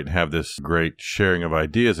collaborate and have this great sharing of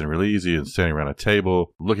ideas, and really easy, and standing around a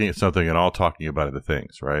table, looking at something and all talking about other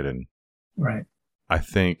things, right? And I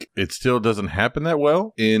think it still doesn't happen that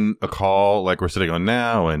well in a call like we're sitting on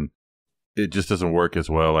now, and it just doesn't work as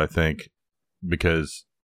well, I think, because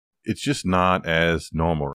it's just not as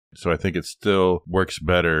normal. So I think it still works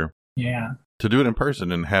better to do it in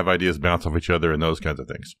person and have ideas bounce off each other and those kinds of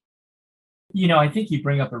things. I think you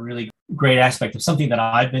bring up a really great aspect of something that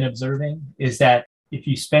I've been observing, is that if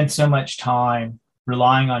you spend so much time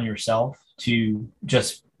relying on yourself to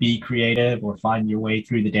just be creative or find your way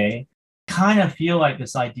through the day, kind of feel like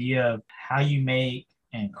this idea of how you make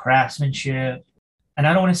and craftsmanship, and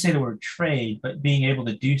I don't want to say the word trade, but being able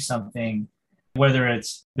to do something, whether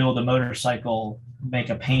it's build a motorcycle, make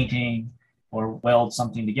a painting, or weld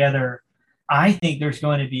something together. I think there's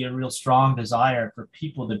going to be a real strong desire for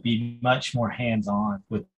people to be much more hands-on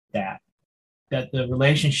with that the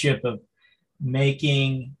relationship of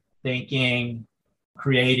making, thinking,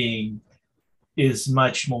 creating is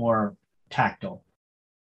much more tactile.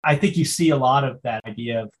 I think you see a lot of that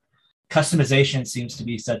idea of customization seems to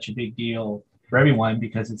be such a big deal for everyone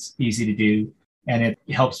because it's easy to do and it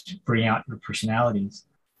helps to bring out your personalities.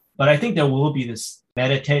 But I think there will be this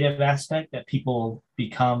meditative aspect that people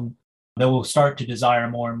that will start to desire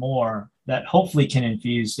more and more, that hopefully can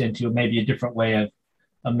infuse into maybe a different way of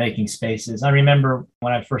making spaces. I remember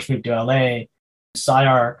when I first moved to LA,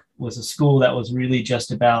 SciArc was a school that was really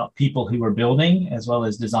just about people who were building as well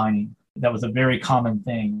as designing. That was a very common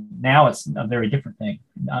thing. Now it's a very different thing.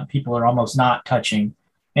 People are almost not touching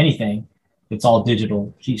anything. It's all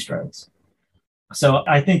digital keystrokes. So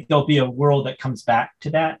I think there'll be a world that comes back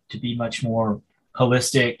to that, to be much more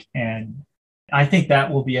holistic. And I think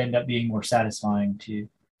that will end up being more satisfying too.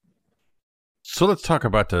 So let's talk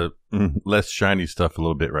about the less shiny stuff a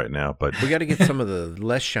little bit right now. But we got to get some of the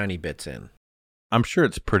less shiny bits in. I'm sure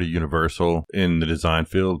it's pretty universal in the design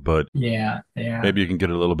field, but maybe you can get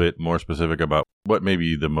a little bit more specific about what may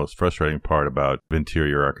be the most frustrating part about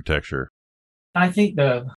interior architecture. I think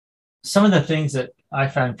some of the things that I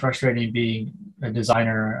find frustrating being a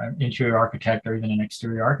designer, an interior architect, or even an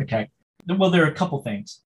exterior architect, well, there are a couple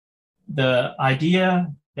things. The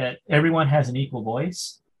idea that everyone has an equal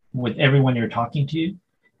voice with everyone you're talking to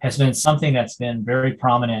has been something that's been very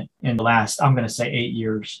prominent in the last, I'm going to say 8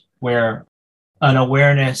 years, where an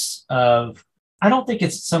awareness of, I don't think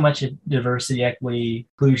it's so much a diversity, equity,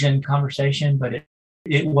 inclusion conversation, but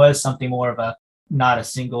it was something more of not a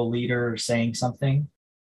single leader saying something,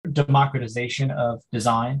 democratization of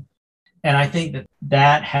design. And I think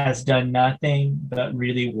that has done nothing but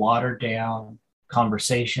really water down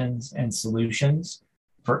conversations and solutions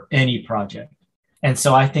for any project. And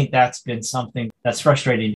so I think that's been something that's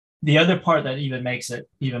frustrating. The other part that even makes it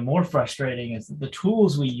even more frustrating is that the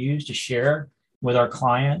tools we use to share with our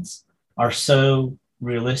clients are so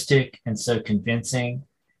realistic and so convincing,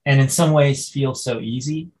 and in some ways feel so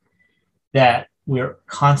easy that we're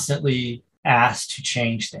constantly asked to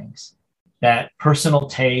change things. That personal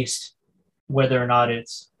taste, whether or not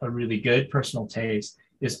it's a really good personal taste,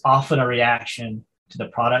 is often a reaction to the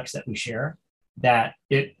products that we share, that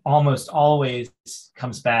it almost always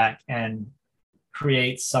comes back and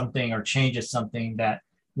creates something or changes something that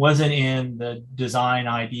wasn't in the design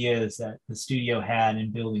ideas that the studio had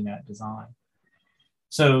in building that design.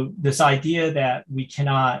 So this idea that we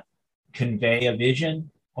cannot convey a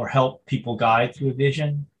vision or help people guide through a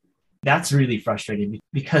vision, that's really frustrating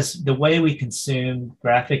because the way we consume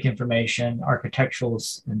graphic information, architectural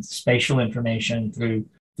and spatial information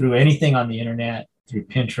through anything on the internet, through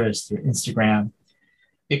Pinterest, through Instagram,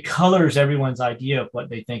 it colors everyone's idea of what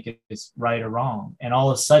they think is right or wrong. And all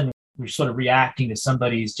of a sudden, we're sort of reacting to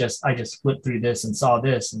somebody's I just flipped through this and saw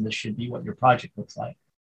this, and this should be what your project looks like.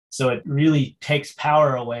 So it really takes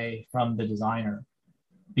power away from the designer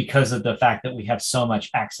because of the fact that we have so much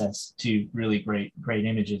access to really great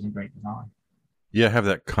images and great design. Yeah, I have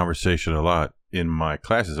that conversation a lot in my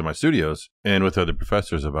classes, in my studios, and with other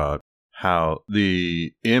professors about how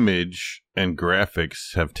the image and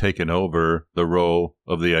graphics have taken over the role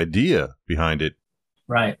of the idea behind it.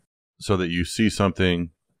 Right. So that you see something,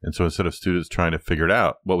 and so instead of students trying to figure it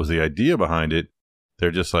out, what was the idea behind it,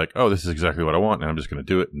 they're just like, oh, this is exactly what I want, and I'm just going to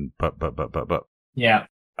do it, and but. Yeah.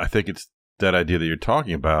 I think it's that idea that you're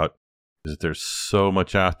talking about is that there's so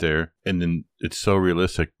much out there, and then it's so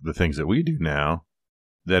realistic, the things that we do now,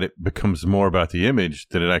 that it becomes more about the image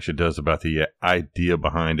than it actually does about the idea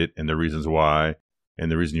behind it and the reasons why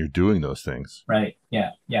and the reason you're doing those things. Right.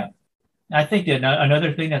 Yeah. Yeah. I think that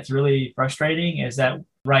another thing that's really frustrating is that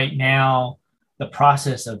right now, the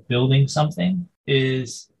process of building something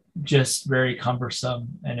is just very cumbersome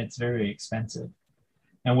and it's very expensive.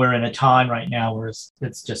 And we're in a time right now where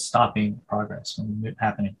it's just stopping progress from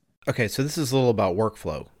happening. Okay, so this is a little about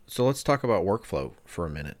workflow. So let's talk about workflow for a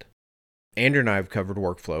minute. Andrew and I have covered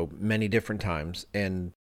workflow many different times.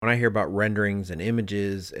 And when I hear about renderings and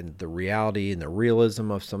images and the reality and the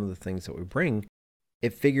realism of some of the things that we bring,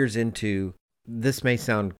 it figures into, this may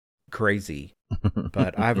sound crazy,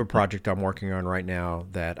 but I have a project I'm working on right now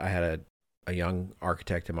that I had a young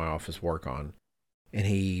architect in my office work on. And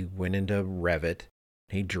he went into Revit,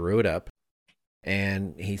 he drew it up,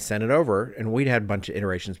 and he sent it over, and we'd had a bunch of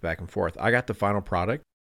iterations back and forth. I got the final product.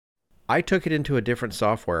 I took it into a different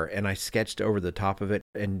software, and I sketched over the top of it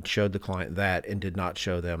and showed the client that and did not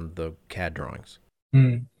show them the CAD drawings.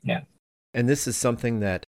 Yeah. And this is something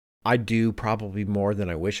that I do probably more than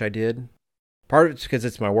I wish I did. Part of it's because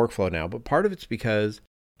it's my workflow now, but part of it's because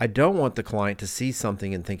I don't want the client to see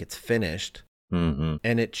something and think it's finished, and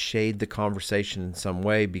it shade the conversation in some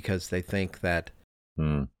way because they think that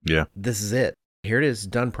this is it. Here it is,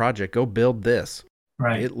 done project. Go build this.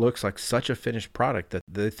 Right. It looks like such a finished product that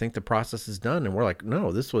they think the process is done. And we're like,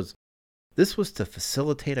 no, this was to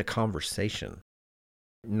facilitate a conversation,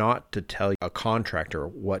 not to tell a contractor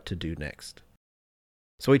what to do next.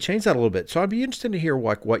 So we changed that a little bit. So I'd be interested to hear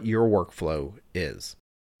what your workflow is.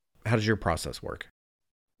 How does your process work?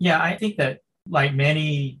 Yeah, I think that like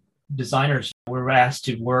many designers, we're asked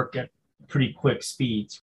to work at pretty quick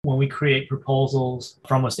speeds. When we create proposals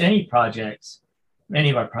for almost any of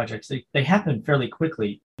our projects, they happen fairly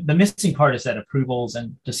quickly. The missing part is that approvals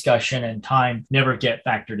and discussion and time never get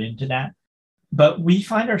factored into that. But we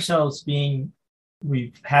find ourselves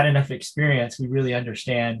we've had enough experience, we really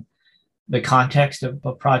understand the context of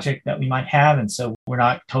a project that we might have. And so we're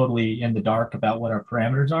not totally in the dark about what our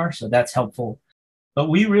parameters are. So that's helpful. But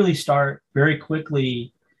we really start very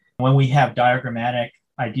quickly when we have diagrammatic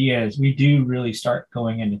ideas. We do really start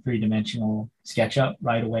going into three-dimensional SketchUp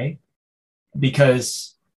right away,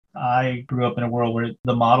 because I grew up in a world where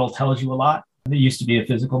the model tells you a lot. It used to be a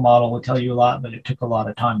physical model would tell you a lot, but it took a lot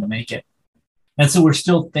of time to make it. And so we're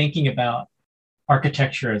still thinking about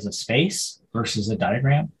architecture as a space versus a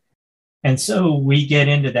diagram. And so we get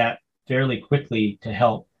into that fairly quickly to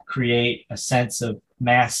help create a sense of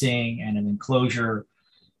massing and an enclosure,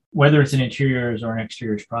 whether it's an interiors or an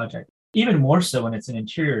exteriors project. Even more so when it's an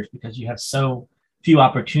interiors, because you have so few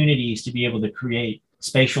opportunities to be able to create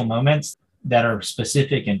spatial moments that are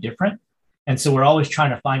specific and different. And so we're always trying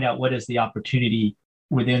to find out what is the opportunity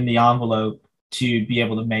within the envelope to be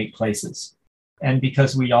able to make places. And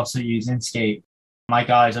because we also use Enscape, my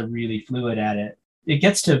guys are really fluid at it. It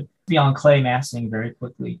gets to be on clay massing very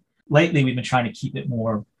quickly. Lately, we've been trying to keep it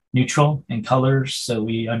more neutral in colors so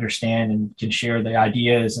we understand and can share the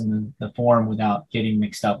ideas and the form without getting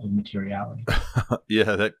mixed up with materiality.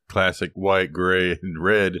 Yeah, that classic white, gray, and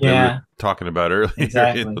red that we were talking about earlier.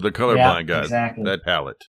 Exactly. The colorblind guys, exactly. That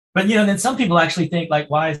palette. But, then some people actually think, like,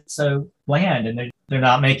 why is it so bland? And they're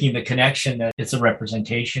not making the connection that it's a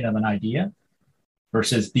representation of an idea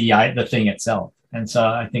versus the thing itself. And so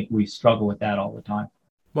I think we struggle with that all the time.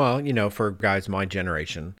 Well, for guys my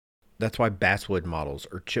generation, that's why basswood models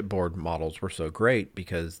or chipboard models were so great,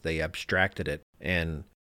 because they abstracted it. And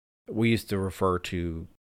we used to refer to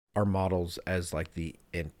our models as like the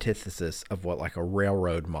antithesis of what like a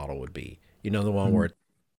railroad model would be. The one where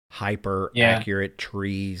hyper accurate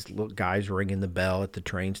trees, little guys ringing the bell at the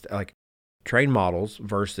trains, like train models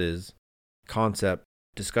versus concept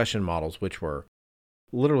discussion models, which were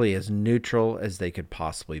literally as neutral as they could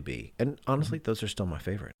possibly be. And honestly, those are still my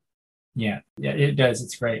favorite. Yeah, it does.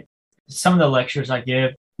 It's great. Some of the lectures I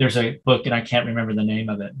give, there's a book and I can't remember the name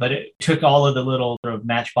of it, but it took all of the little sort of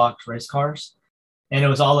matchbox race cars. And it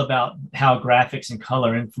was all about how graphics and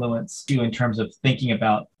color influence you in terms of thinking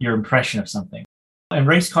about your impression of something. And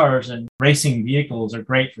race cars and racing vehicles are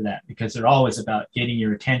great for that because they're always about getting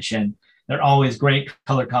your attention. They're always great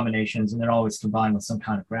color combinations and they're always combined with some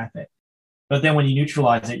kind of graphic. But then when you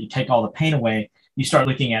neutralize it, you take all the paint away, you start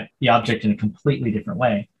looking at the object in a completely different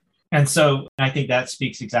way. And so I think that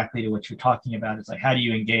speaks exactly to what you're talking about. It's like, how do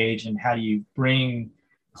you engage and how do you bring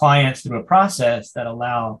clients through a process that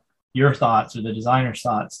allow your thoughts or the designer's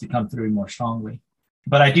thoughts to come through more strongly?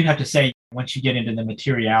 But I do have to say, once you get into the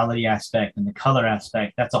materiality aspect and the color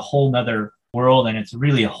aspect, that's a whole nother world. And it's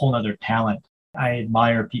really a whole nother talent. I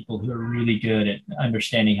admire people who are really good at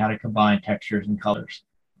understanding how to combine textures and colors.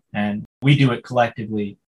 And we do it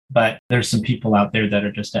collectively, but there's some people out there that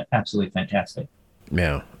are just absolutely fantastic.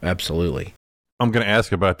 Yeah, absolutely. I'm going to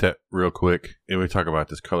ask about that real quick. And we talk about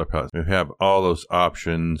this color palette. We have all those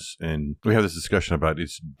options and we have this discussion about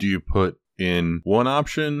this. Do you put in one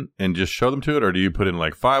option and just show them to it? Or do you put in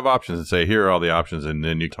like 5 options and say, here are all the options, and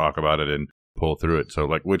then you talk about it and pull through it? So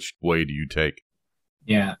like, which way do you take?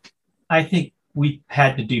 Yeah, I think we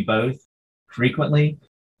had to do both frequently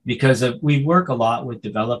because we work a lot with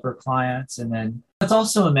developer clients. And then it's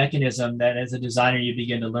also a mechanism that as a designer, you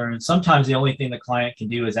begin to learn. Sometimes the only thing the client can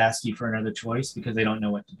do is ask you for another choice because they don't know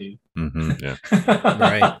what to do. Mm-hmm, yeah.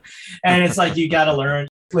 Right. And it's like, you got to learn,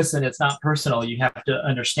 listen, it's not personal. You have to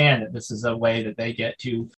understand that this is a way that they get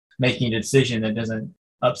to making a decision that doesn't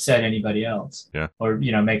upset anybody else. Yeah. Or,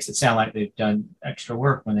 makes it sound like they've done extra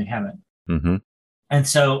work when they haven't. Mm-hmm. And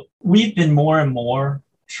so we've been more and more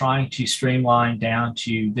trying to streamline down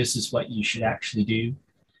to this is what you should actually do.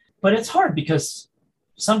 But it's hard because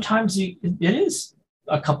sometimes it is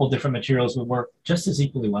a couple different materials would work just as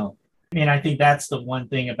equally well. I mean, I think that's the one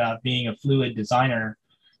thing about being a fluid designer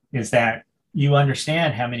is that you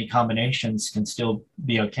understand how many combinations can still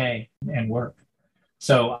be okay and work.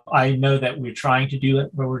 So I know that we're trying to do it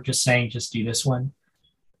where we're just saying, just do this one.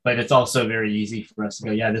 But it's also very easy for us to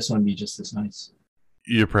go, yeah, this one would be just as nice.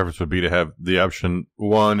 Your preference would be to have the option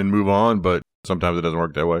 1 and move on, but sometimes it doesn't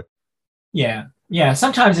work that way. Yeah. Yeah.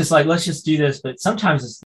 Sometimes it's like, let's just do this. But sometimes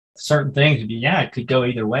it's certain things would be, it could go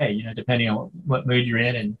either way, depending on what mood you're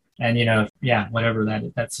in and whatever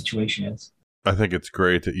that situation is. I think it's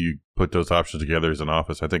great that you put those options together as an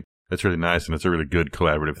office. I think it's really nice and it's a really good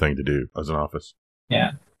collaborative thing to do as an office.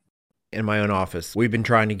 Yeah. In my own office, we've been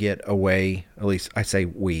trying to get away, at least I say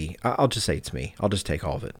we, I'll just say it's me. I'll just take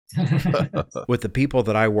all of it. With the people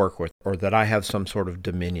that I work with or that I have some sort of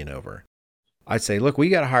dominion over. I say, look, we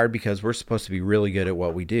got hired because we're supposed to be really good at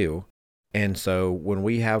what we do. And so when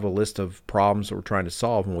we have a list of problems that we're trying to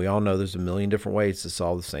solve, and we all know there's a million different ways to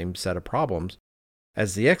solve the same set of problems,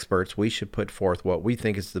 as the experts, we should put forth what we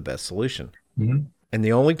think is the best solution. Mm-hmm. And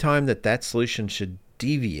the only time that solution should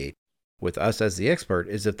deviate with us as the expert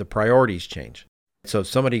is if the priorities change. So if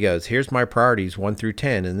somebody goes, here's my priorities 1 through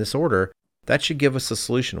 10 in this order, that should give us a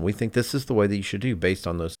solution. We think this is the way that you should do based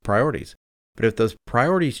on those priorities. But if those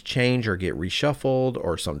priorities change or get reshuffled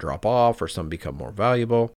or some drop off or some become more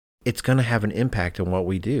valuable, it's going to have an impact on what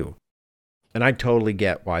we do. And I totally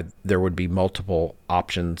get why there would be multiple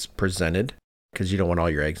options presented because you don't want all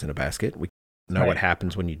your eggs in a basket. We know what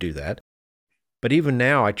happens when you do that. But even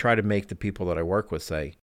now, I try to make the people that I work with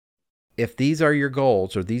say, if these are your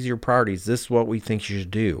goals or these are your priorities, this is what we think you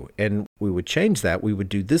should do. And we would change that. We would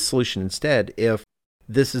do this solution instead if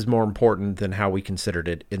this is more important than how we considered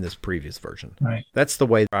it in this previous version. Right. That's the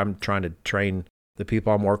way I'm trying to train the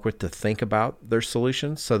people I'm working with to think about their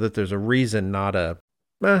solutions so that there's a reason, not a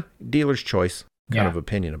dealer's choice kind of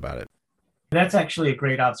opinion about it. That's actually a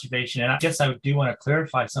great observation. And I guess I do want to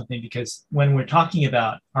clarify something because when we're talking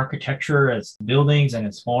about architecture as buildings and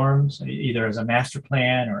as forms, either as a master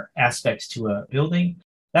plan or aspects to a building,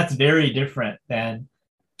 that's very different than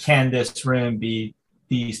can this room be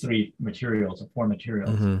these 3 materials or 4 materials.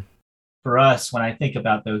 Mm-hmm. For us, when I think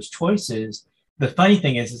about those choices, the funny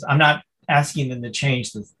thing is I'm not asking them to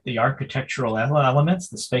change the architectural elements,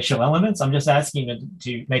 the spatial elements. I'm just asking them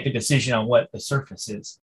to make a decision on what the surface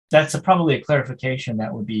is. That's probably a clarification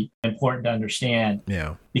that would be important to understand.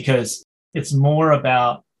 Yeah. Because it's more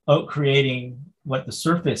about creating what the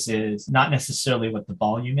surface is, not necessarily what the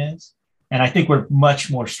volume is. And I think we're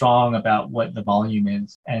much more strong about what the volume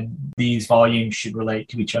is. And these volumes should relate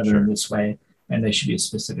to each other in this way. and they should be a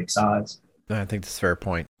specific size. I think that's a fair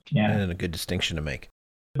point. Yeah. And a good distinction to make.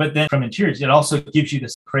 But then from interiors, it also gives you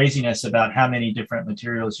this craziness about how many different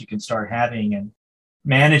materials you can start having, and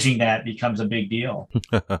managing that becomes a big deal.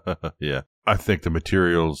 Yeah. I think the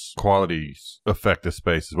materials qualities affect the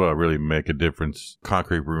space as well, really make a difference.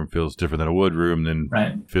 Concrete room feels different than a wood room,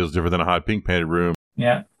 then feels different than a hot pink painted room.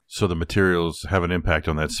 Yeah. So the materials have an impact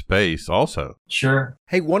on that space also. Sure.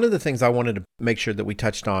 Hey, one of the things I wanted to make sure that we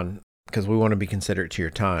touched on, because we want to be considerate to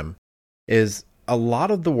your time, is a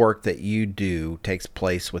lot of the work that you do takes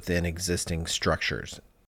place within existing structures.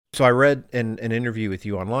 So I read in an interview with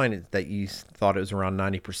you online that you thought it was around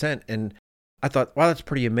 90%. And I thought, wow, that's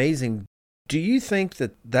pretty amazing. Do you think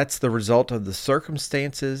that that's the result of the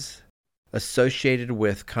circumstances associated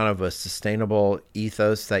with kind of a sustainable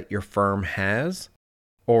ethos that your firm has?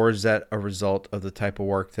 Or is that a result of the type of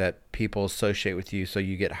work that people associate with you, so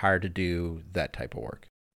you get hired to do that type of work?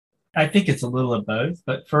 I think it's a little of both,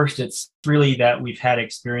 but first it's really that we've had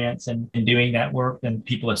experience in doing that work and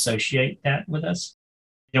people associate that with us.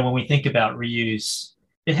 When we think about reuse,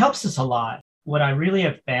 it helps us a lot. What I really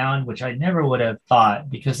have found, which I never would have thought,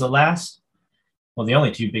 because the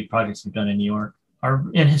only two big projects we've done in New York are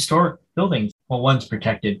in historic buildings. Well, one's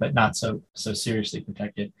protected, but not so seriously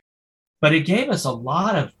protected. But it gave us a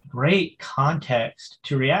lot of great context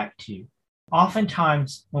to react to.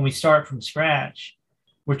 Oftentimes, when we start from scratch,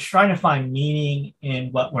 we're trying to find meaning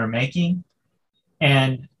in what we're making.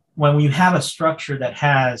 And when you have a structure that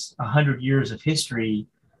has 100 years of history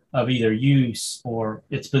of either use or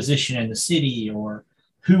its position in the city or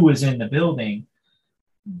who was in the building,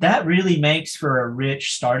 that really makes for a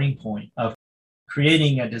rich starting point of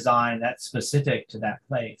creating a design that's specific to that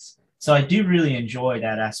place. So I do really enjoy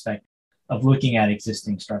that aspect of looking at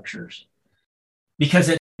existing structures,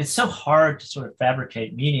 because it's so hard to sort of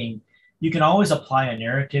fabricate meaning. You can always apply a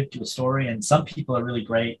narrative to a story, and some people are really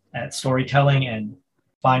great at storytelling and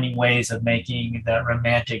finding ways of making that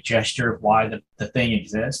romantic gesture of why the thing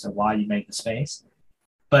exists or why you make the space.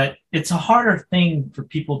 But it's a harder thing for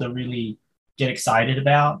people to really get excited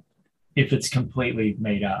about if it's completely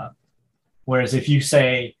made up. Whereas if you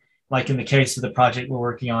say, like in the case of the project we're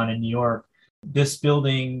working on in New York, this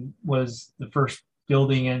building was the first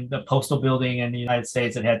building in the postal building in the United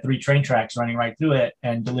States that had 3 train tracks running right through it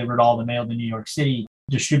and delivered all the mail to New York City.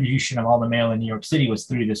 Distribution of all the mail in New York City was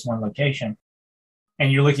through this one location.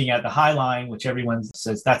 And you're looking at the High Line, which everyone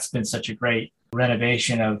says that's been such a great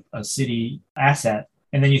renovation of a city asset.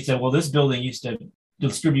 And then you say, well, this building used to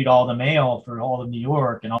distribute all the mail for all of New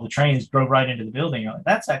York, and all the trains drove right into the building. You're like,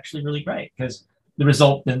 that's actually really great, because the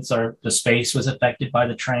resultants are the space was affected by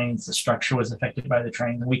the trains, the structure was affected by the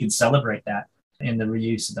trains, and we can celebrate that in the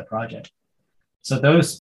reuse of the project. So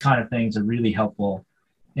those kind of things are really helpful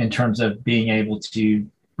in terms of being able to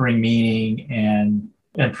bring meaning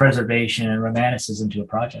and preservation and romanticism to a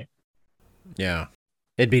project. Yeah.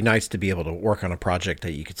 It'd be nice to be able to work on a project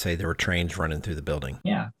that you could say there were trains running through the building.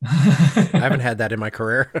 Yeah. I haven't had that in my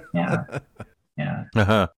career. Yeah. Yeah.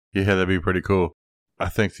 Uh-huh. Yeah, that'd be pretty cool. I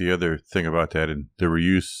think the other thing about that and the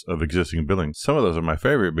reuse of existing buildings, some of those are my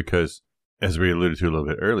favorite because, as we alluded to a little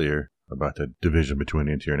bit earlier about the division between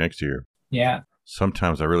interior and exterior. Yeah.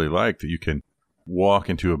 Sometimes I really like that you can walk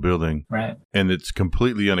into a building, right, and it's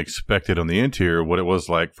completely unexpected on the interior what it was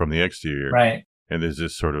like from the exterior. Right. And there's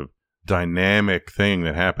this sort of dynamic thing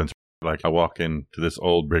that happens. Like I walk into this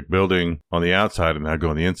old brick building on the outside and I go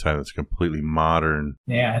on the inside and it's a completely modern,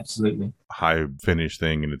 yeah, absolutely, high finish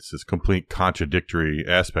thing. And it's this complete contradictory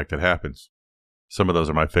aspect that happens. Some of those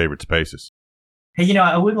are my favorite spaces. Hey,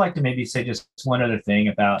 I would like to maybe say just one other thing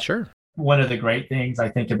about Sure. One of the great things I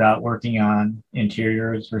think about working on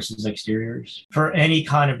interiors versus exteriors. For any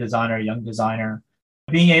kind of designer, young designer,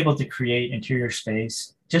 being able to create interior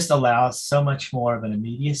space just allows so much more of an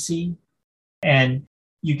immediacy. And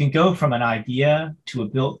you can go from an idea to a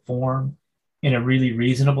built form in a really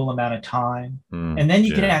reasonable amount of time. And then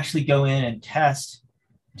you can actually go in and test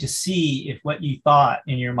to see if what you thought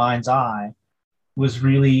in your mind's eye was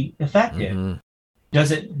really effective. Mm-hmm.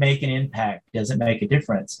 Does it make an impact? Does it make a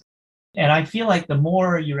difference? And I feel like the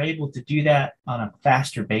more you're able to do that on a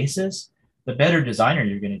faster basis, the better designer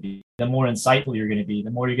you're going to be, the more insightful you're going to be,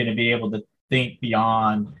 the more you're going to be able to think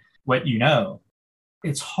beyond what you know.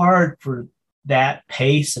 It's hard for that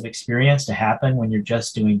pace of experience to happen when you're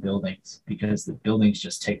just doing buildings, because the buildings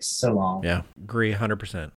just take so long. Yeah, agree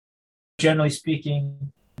 100%. Generally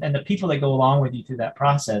speaking, and the people that go along with you through that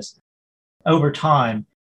process, over time,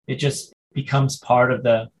 it just becomes part of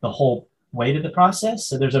the whole weight of the process.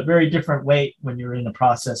 So there's a very different weight when you're in a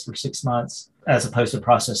process for 6 months as opposed to a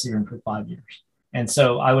process that you're in for 5 years. And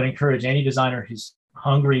so I would encourage any designer who's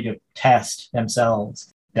hungry to test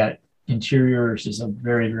themselves, that interiors is a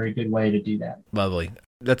very, very good way to do that. Lovely.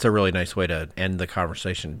 That's a really nice way to end the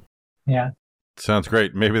conversation. Yeah. Sounds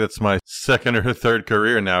great. Maybe that's my second or third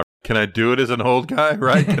career now. Can I do it as an old guy,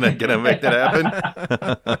 right? Can I make that happen?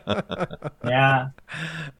 Yeah.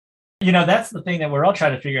 That's the thing that we're all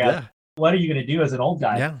trying to figure out. Yeah. What are you going to do as an old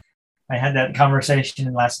guy? Yeah. I had that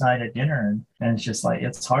conversation last night at dinner, and it's just like,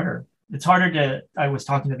 it's harder. It's harder I was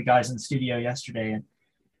talking to the guys in the studio yesterday, and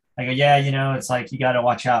I go, yeah, it's like you got to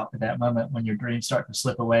watch out for that moment when your dreams start to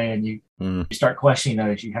slip away and you start questioning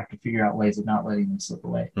those. You have to figure out ways of not letting them slip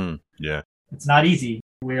away. Yeah. It's not easy.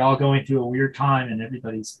 We're all going through a weird time, and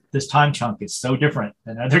this time chunk is so different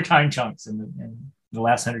than other time chunks in the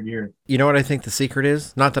last 100 years. You know what I think the secret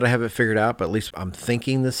is? Not that I have it figured out, but at least I'm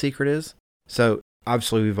thinking the secret is. So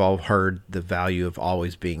obviously we've all heard the value of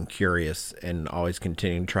always being curious and always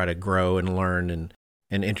continuing to try to grow and learn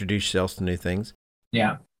and introduce yourselves to new things.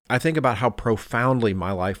 Yeah. I think about how profoundly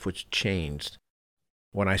my life was changed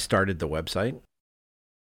when I started the website,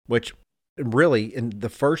 which really, in the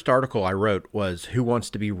first article I wrote was Who Wants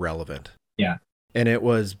to Be Relevant? Yeah. And it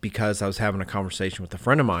was because I was having a conversation with a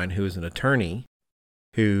friend of mine who is an attorney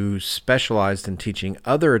who specialized in teaching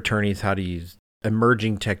other attorneys how to use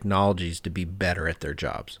emerging technologies to be better at their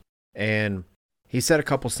jobs. And he said a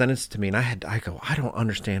couple sentences to me, and I go, I don't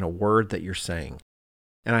understand a word that you're saying.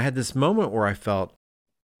 And I had this moment where I felt,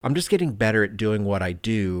 I'm just getting better at doing what I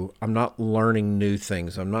do. I'm not learning new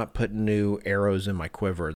things. I'm not putting new arrows in my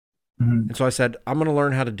quiver. Mm-hmm. And so I said, I'm going to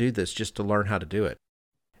learn how to do this just to learn how to do it.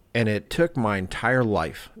 And it took my entire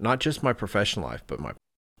life, not just my professional life, but my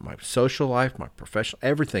social life, my professional,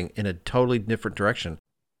 everything in a totally different direction.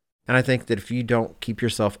 And I think that if you don't keep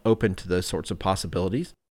yourself open to those sorts of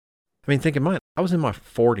possibilities, I mean, think of mine. I was in my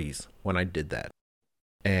 40s when I did that.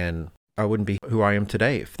 And I wouldn't be who I am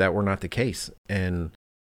today if that were not the case. And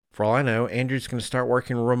for all I know, Andrew's going to start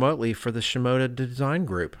working remotely for the Shimoda Design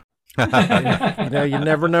Group. You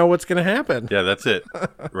never know what's going to happen. Yeah, that's it.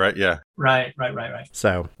 Right, yeah. Right.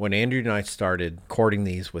 So when Andrew and I started recording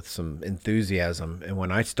these with some enthusiasm, and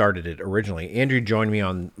when I started it originally, Andrew joined me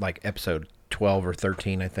on like episode 12 or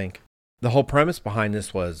 13, I think. The whole premise behind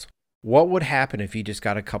this was, what would happen if you just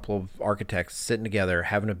got a couple of architects sitting together,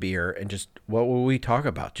 having a beer, and just, what would we talk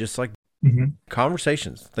about? Just like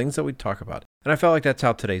conversations, things that we talk about. And I felt like that's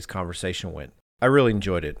how today's conversation went. I really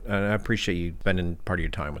enjoyed it, and I appreciate you spending part of your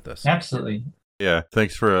time with us. Absolutely. Yeah,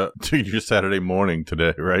 thanks for your Saturday morning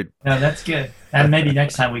today, right? No, that's good. And maybe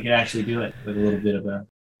next time we could actually do it with a little bit of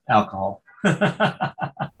alcohol.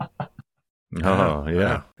 Oh,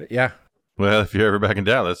 yeah. Yeah. Well, if you're ever back in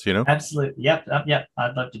Dallas, Absolutely. Yep.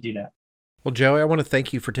 I'd love to do that. Well, Joey, I want to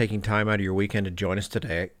thank you for taking time out of your weekend to join us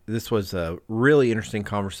today. This was a really interesting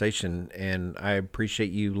conversation, and I appreciate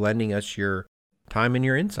you lending us your time and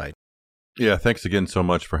your insight. Yeah, thanks again so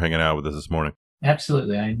much for hanging out with us this morning.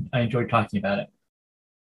 Absolutely. I enjoyed talking about it.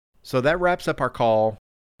 So that wraps up our call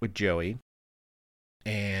with Joey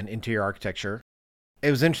and interior architecture. It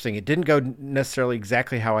was interesting. It didn't go necessarily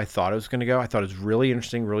exactly how I thought it was going to go. I thought it was really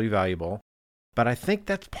interesting, really valuable. But I think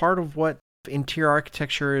that's part of what interior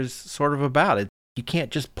architecture is sort of about. You can't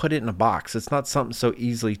just put it in a box. It's not something so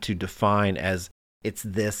easily to define as it's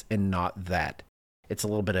this and not that. It's a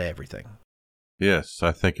little bit of everything. Yes,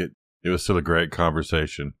 I think it was still a great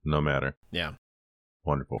conversation, no matter. Yeah.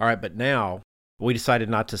 Wonderful. All right, but now we decided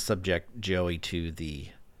not to subject Joey to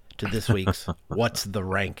this week's What's the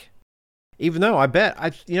Rank? Even though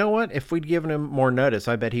you know what? If we'd given him more notice,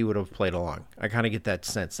 I bet he would have played along. I kind of get that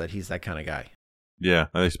sense that he's that kind of guy. Yeah,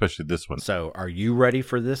 especially this one. So are you ready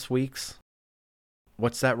for this week's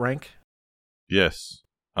What's That Rank? Yes,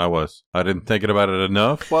 I was. I didn't think about it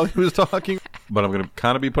enough while he was talking, but I'm going to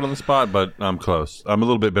kind of be put on the spot, but I'm close. I'm a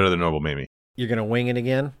little bit better than normal, maybe. You're going to wing it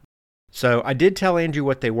again? So I did tell Andrew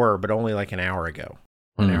what they were, but only like an hour ago,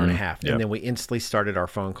 an hour and a half. Yep. And then we instantly started our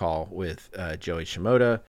phone call with Joey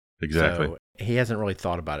Shimoda. Exactly. So he hasn't really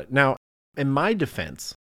thought about it. Now, in my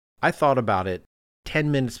defense, I thought about it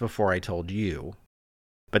 10 minutes before I told you,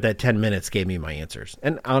 but that 10 minutes gave me my answers.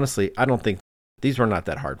 And honestly, I don't think these were not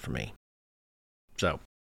that hard for me. So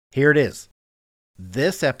here it is.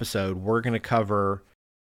 This episode, we're going to cover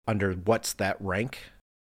under What's That Rank?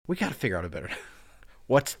 We got to figure out a better...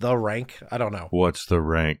 What's the rank? I don't know. What's the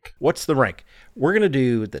rank? What's the rank? We're going to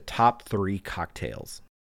do the top 3 cocktails.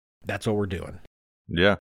 That's what we're doing.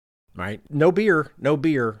 Yeah. Right? No beer.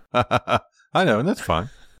 I know, and that's fine.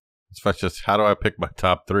 It's fine. Just how do I pick my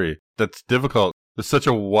top 3? That's difficult. There's such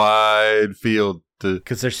a wide field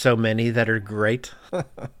because there's so many that are great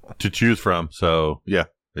to choose from. So, yeah.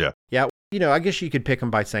 Yeah. I guess you could pick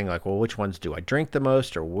them by saying like, well, which ones do I drink the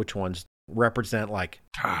most or which ones represent like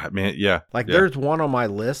Man, yeah. Like yeah. there's one on my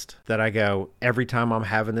list that I go, every time I'm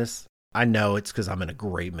having this, I know it's because I'm in a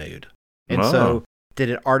great mood. And so did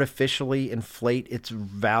it artificially inflate its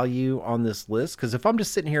value on this list? Because if I'm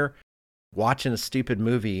just sitting here watching a stupid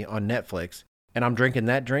movie on Netflix and I'm drinking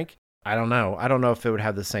that drink, I don't know. I don't know if it would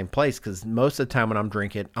have the same place, because most of the time when I'm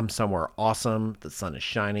drinking, I'm somewhere awesome. The sun is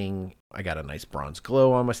shining. I got a nice bronze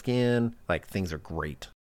glow on my skin. Like, things are great.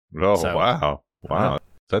 Oh, So- wow. Wow.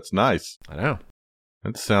 That's nice. I know.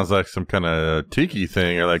 That sounds like some kind of tiki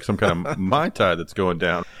thing or like some kind of Mai Tai that's going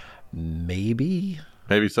down. Maybe.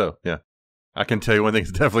 Maybe so, yeah. I can tell you one thing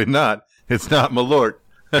it's definitely not. It's not Malort.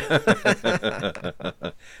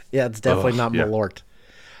 Yeah, it's definitely not yeah. Malort.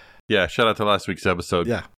 Yeah, shout out to last week's episode.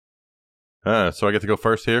 Yeah. So I get to go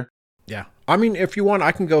first here? Yeah. I mean, if you want,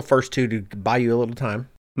 I can go first too to buy you a little time.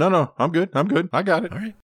 No, I'm good. I got it. All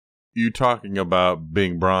right. You talking about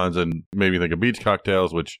being bronze and maybe think of beach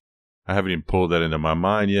cocktails, which I haven't even pulled that into my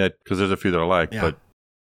mind yet, because there's a few that I like, Yeah. but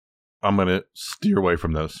I'm going to steer away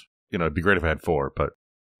from those. You know, it'd be great if I had 4, but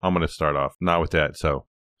I'm going to start off not with that. So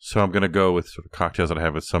I'm going to go with sort of cocktails that I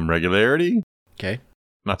have with some regularity. Okay.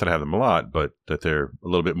 Not that I have them a lot, but that they're a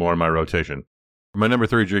little bit more in my rotation. My number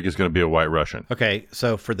 3 drink is going to be a White Russian. Okay.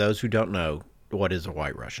 So for those who don't know, what is a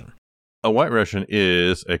White Russian? A White Russian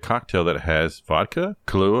is a cocktail that has vodka,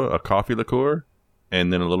 Kahlua, a coffee liqueur,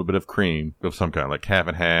 and then a little bit of cream of some kind, like half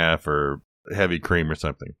and half or heavy cream or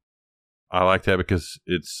something. I like that because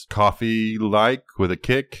it's coffee-like with a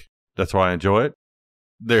kick. That's why I enjoy it.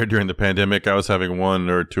 There during the pandemic, I was having 1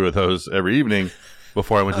 or 2 of those every evening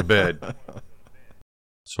before I went to bed.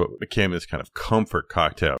 So it became this kind of comfort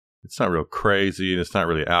cocktail. It's not real crazy, and it's not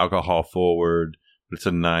really alcohol forward, but it's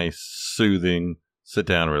a nice, soothing, sit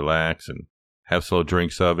down and relax and have slow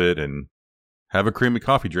drinks of it and have a creamy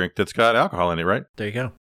coffee drink that's got alcohol in it, right? There you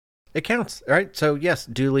go. It counts. All right. So yes,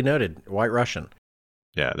 duly noted. White Russian.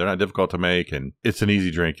 Yeah, they're not difficult to make, and it's an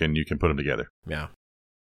easy drink, and you can put them together. Yeah.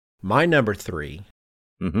 My number 3,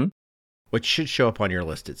 Mm-hmm. which should show up on your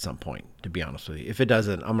list at some point, to be honest with you. If it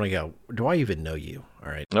doesn't, I'm going to go, do I even know you?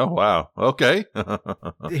 All right. Oh, wow. Okay.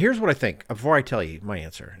 Here's what I think before I tell you my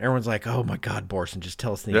answer. Everyone's like, oh my God, Borson, just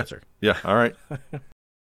tell us the answer. Yeah, all right.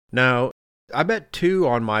 No, I bet 2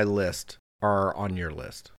 on my list are on your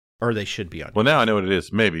list, or they should be on. Well, now I know what it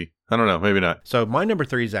is. Maybe. I don't know. Maybe not. So my number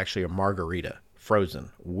 3 is actually a margarita,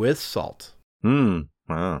 frozen, with salt.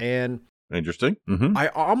 Wow. And Interesting. Mm-hmm. I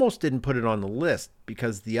almost didn't put it on the list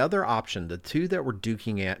because the other option, the 2 that were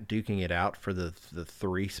duking it out for the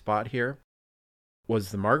 3 spot here,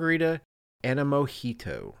 was the margarita and a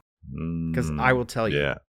mojito. Because I will tell you,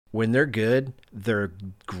 Yeah. when they're good, they're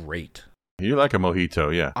great. You like a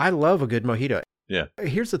mojito, yeah. I love a good mojito. Yeah.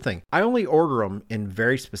 Here's the thing. I only order them in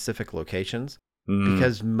very specific locations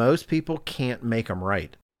because most people can't make them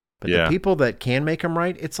right. But Yeah. the people that can make them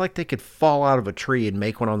right, it's like they could fall out of a tree and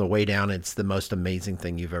make one on the way down. It's the most amazing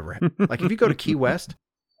thing you've ever had. Like if you go to Key West,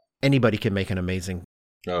 anybody can make an amazing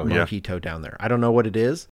Oh, yeah. mojito down there. I don't know what it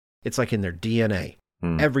is. It's like in their DNA.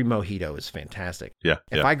 Every mojito is fantastic. Yeah.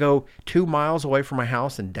 If I go 2 miles away from my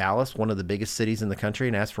house in Dallas, one of the biggest cities in the country,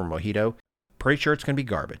 and ask for a mojito, pretty sure it's going to be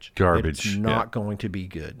garbage. Garbage, It's not going to be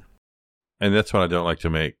good. And that's what I don't like to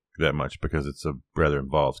make that much because it's a rather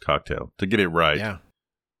involved cocktail. To get it right, Yeah,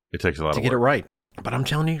 it takes a lot to of get it work. right. But I'm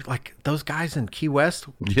telling you, like those guys in Key West,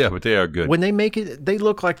 Yeah, but they are good. when they make it, they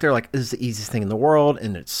look like they're like, this is the easiest thing in the world,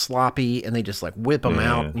 and it's sloppy, and they just like whip them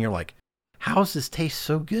out, and you're like, how does this taste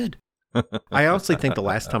so good? I honestly think the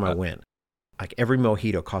last time I went, like every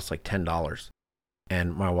mojito cost like $10,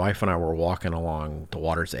 and my wife and I were walking along the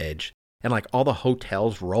water's edge, and like all the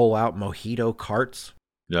hotels roll out mojito carts.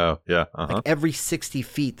 Yeah, yeah. Uh-huh. Like every 60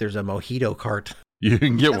 feet, there's a mojito cart. You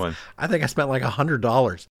can get one. I think I spent like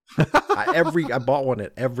 $100. I bought one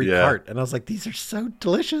at every cart, and I was like, these are so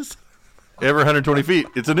delicious. Every 120 feet,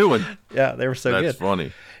 it's a new one. Yeah, they were so That's good.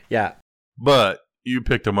 funny. Yeah, But you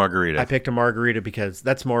picked a margarita. I picked a margarita because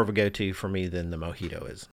that's more of a go-to for me than the mojito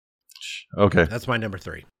is. Okay. That's my number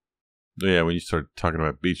 3. Yeah, when you start talking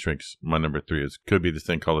about beach drinks, my number 3 could be this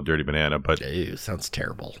thing called a dirty banana, but Ew, sounds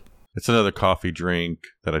terrible. it's another coffee drink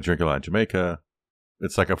that I drink a lot in Jamaica.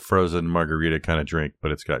 It's like a frozen margarita kind of drink,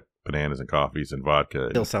 but it's got bananas and coffees and vodka.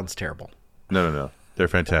 Still sounds terrible. No. They're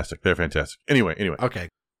fantastic. Anyway. Okay,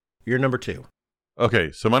 you're number 2.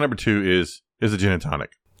 Okay, so my number 2 is a gin and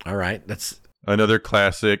tonic. All right, that's Another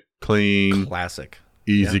classic, clean, classic.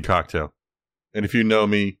 easy cocktail. And if you know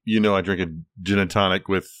me, you know I drink a gin and tonic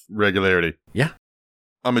with regularity. Yeah.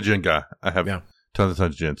 I'm a gin guy. I have Yeah. tons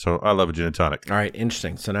of gin, so I love a gin and tonic. All right,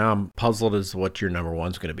 interesting. So now I'm puzzled as what your number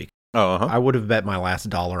 1's going to be. Oh, uh-huh. I would have bet my last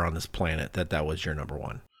dollar on this planet that was your number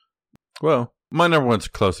 1. Well, My number one's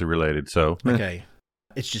closely related, so. Okay.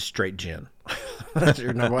 It's just straight gin. That's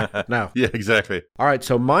your number one? No. Yeah, exactly. All right.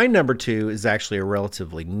 So my number 2 is actually a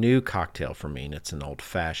relatively new cocktail for me, and it's an old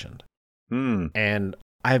fashioned. And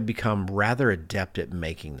I have become rather adept at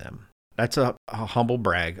making them. That's a humble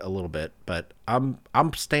brag a little bit, but I'm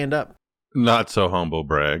stand up. Not so humble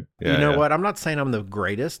brag. Yeah, you know what? I'm not saying I'm the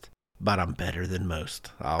greatest, but I'm better than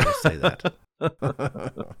most. I always say that.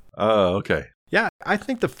 Oh, okay. Yeah, I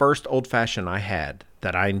think the first old fashioned I had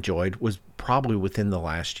that I enjoyed was probably within the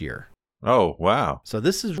last year. Oh, wow. So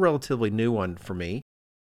this is a relatively new one for me.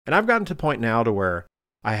 And I've gotten to the point now to where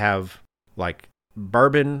I have like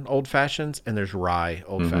bourbon old fashions and there's rye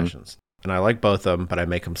old fashions. And I like both of them, but I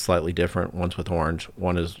make them slightly different. One's with orange,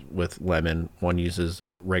 one is with lemon, one uses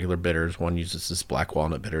regular bitters, one uses this black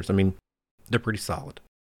walnut bitters. I mean, they're pretty solid.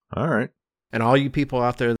 All right. And all you people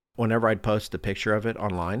out there, whenever I'd post a picture of it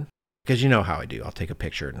online, because you know how I do, I'll take a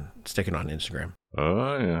picture and stick it on Instagram.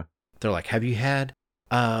 Oh, yeah. They're like, have you had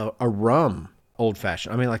a rum old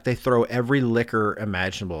fashioned? I mean, like they throw every liquor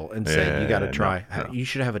imaginable and say, you got to try. No. You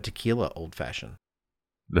should have a tequila old fashioned.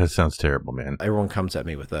 That sounds terrible, man. Everyone comes at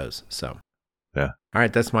me with those. So, yeah. All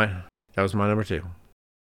right. That was my number 2.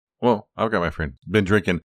 Well, I've got my friend. Been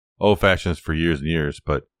drinking old fashions for years and years,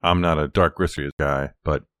 but I'm not a dark whiskey guy,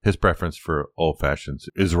 but his preference for old fashions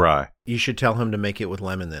is rye. You should tell him to make it with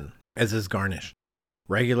lemon then, as his garnish.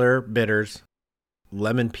 Regular bitters,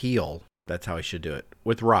 lemon peel. That's how he should do it,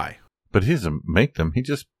 with rye. But he doesn't make them. He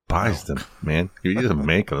just buys them, man. He doesn't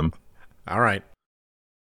make them. All right.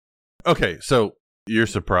 Okay, so your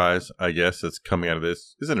surprise, I guess, that's coming out of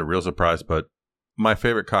this isn't a real surprise, but my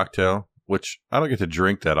favorite cocktail, which I don't get to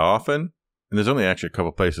drink that often, and there's only actually a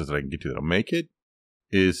couple places that I can get to that'll make it,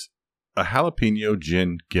 is a jalapeno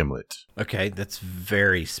gin gimlet. Okay, that's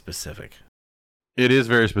very specific. It is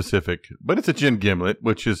very specific, but it's a gin gimlet,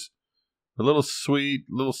 which is a little sweet,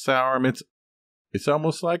 a little sour. I mean, it's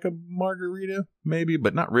almost like a margarita, maybe,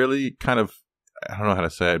 but not really. Kind of, I don't know how to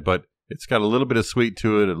say it, but it's got a little bit of sweet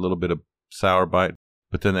to it, a little bit of sour bite,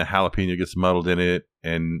 but then the jalapeno gets muddled in it,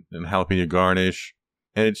 and jalapeno garnish,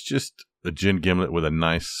 and it's just a gin gimlet with a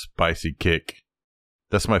nice spicy kick.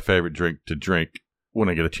 That's my favorite drink to drink when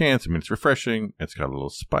I get a chance. I mean, it's refreshing. It's got a little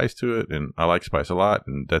spice to it, and I like spice a lot,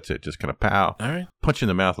 and that's it. Just kind of pow. All right. Punch in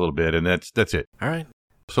the mouth a little bit, and that's it. All right.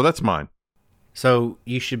 So that's mine. So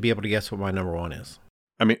you should be able to guess what my number 1 is.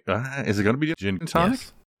 I mean, is it going to be gin and tonic?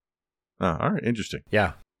 Yes. Oh, all right. Interesting.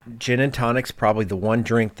 Yeah. Gin and tonic's probably the one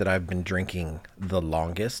drink that I've been drinking the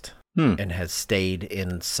longest and has stayed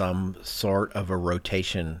in some sort of a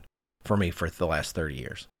rotation for me for the last 30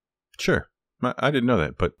 years. Sure. I didn't know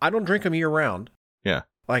that, but I don't drink them year round. Yeah.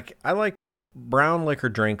 Like I like brown liquor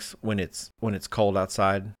drinks when it's cold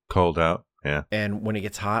outside. Cold out. Yeah. And when it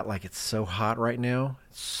gets hot, like it's so hot right now,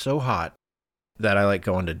 it's so hot that I like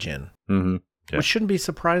going to gin. Mm-hmm. Yeah. Which shouldn't be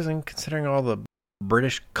surprising considering all the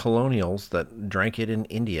British colonials that drank it in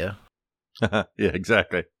India. Yeah,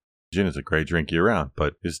 exactly. Gin is a great drink year round,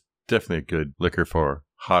 but it's definitely a good liquor for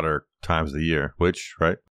hotter times of the year, which,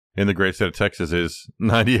 right, in the great state of Texas is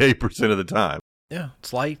 98% of the time. Yeah,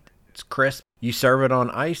 it's light, it's crisp. You serve it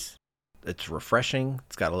on ice, it's refreshing,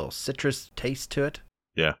 it's got a little citrus taste to it.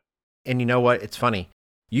 Yeah. And you know what? It's funny.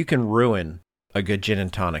 You can ruin a good gin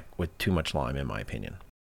and tonic with too much lime, in my opinion.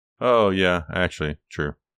 Oh, yeah, actually,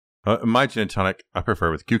 true. My gin and tonic, I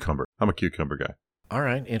prefer with cucumber. I'm a cucumber guy. All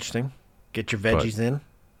right, interesting. Get your veggies in.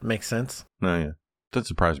 Makes sense. No, yeah. Doesn't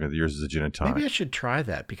surprise me that yours is a gin and tonic. Maybe I should try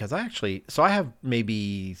that because I have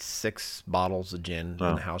maybe 6 bottles of gin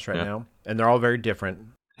in the house right now, and they're all very different.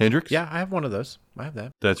 Hendrick's? Yeah, I have one of those. I have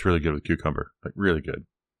that. That's really good with cucumber. Like, really good.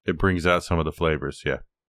 It brings out some of the flavors, yeah.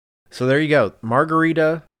 So there you go.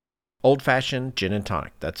 Margarita, old-fashioned, gin and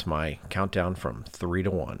tonic. That's my countdown from 3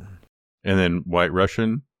 to 1. And then White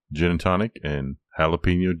Russian, gin and tonic, and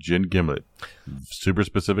jalapeno gin gimlet. Super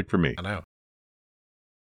specific for me. I know.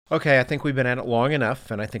 Okay, I think we've been at it long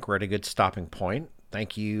enough, and I think we're at a good stopping point.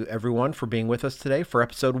 Thank you, everyone, for being with us today for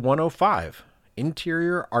episode 105,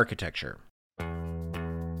 Interior Architecture.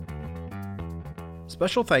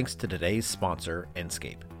 Special thanks to today's sponsor,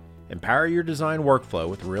 Enscape. Empower your design workflow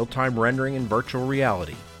with real-time rendering and virtual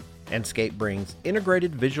reality. Enscape brings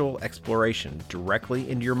integrated visual exploration directly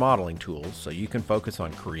into your modeling tools so you can focus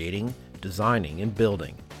on creating, designing, and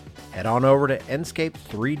building. Head on over to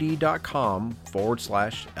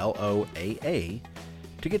enscape3d.com/LOAA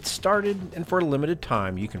to get started, and for a limited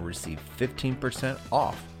time, you can receive 15%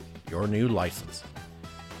 off your new license.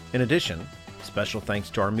 In addition, special thanks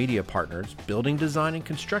to our media partners, Building Design and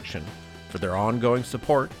Construction, for their ongoing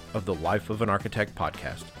support of the Life of an Architect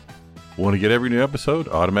podcast. Want to get every new episode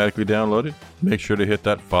automatically downloaded? Make sure to hit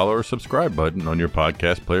that follow or subscribe button on your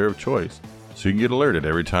podcast player of choice so you can get alerted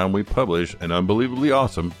every time we publish an unbelievably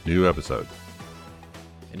awesome new episode.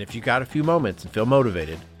 And if you got a few moments and feel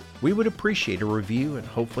motivated, we would appreciate a review and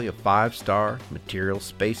hopefully a 5-star material,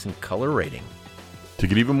 space, and color rating. To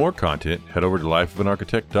get even more content, head over to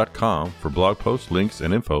lifeofanarchitect.com for blog posts, links,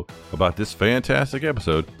 and info about this fantastic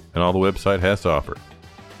episode and all the website has to offer.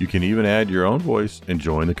 You can even add your own voice and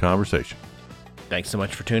join the conversation. Thanks so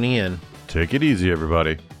much for tuning in. Take it easy,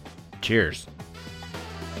 everybody. Cheers.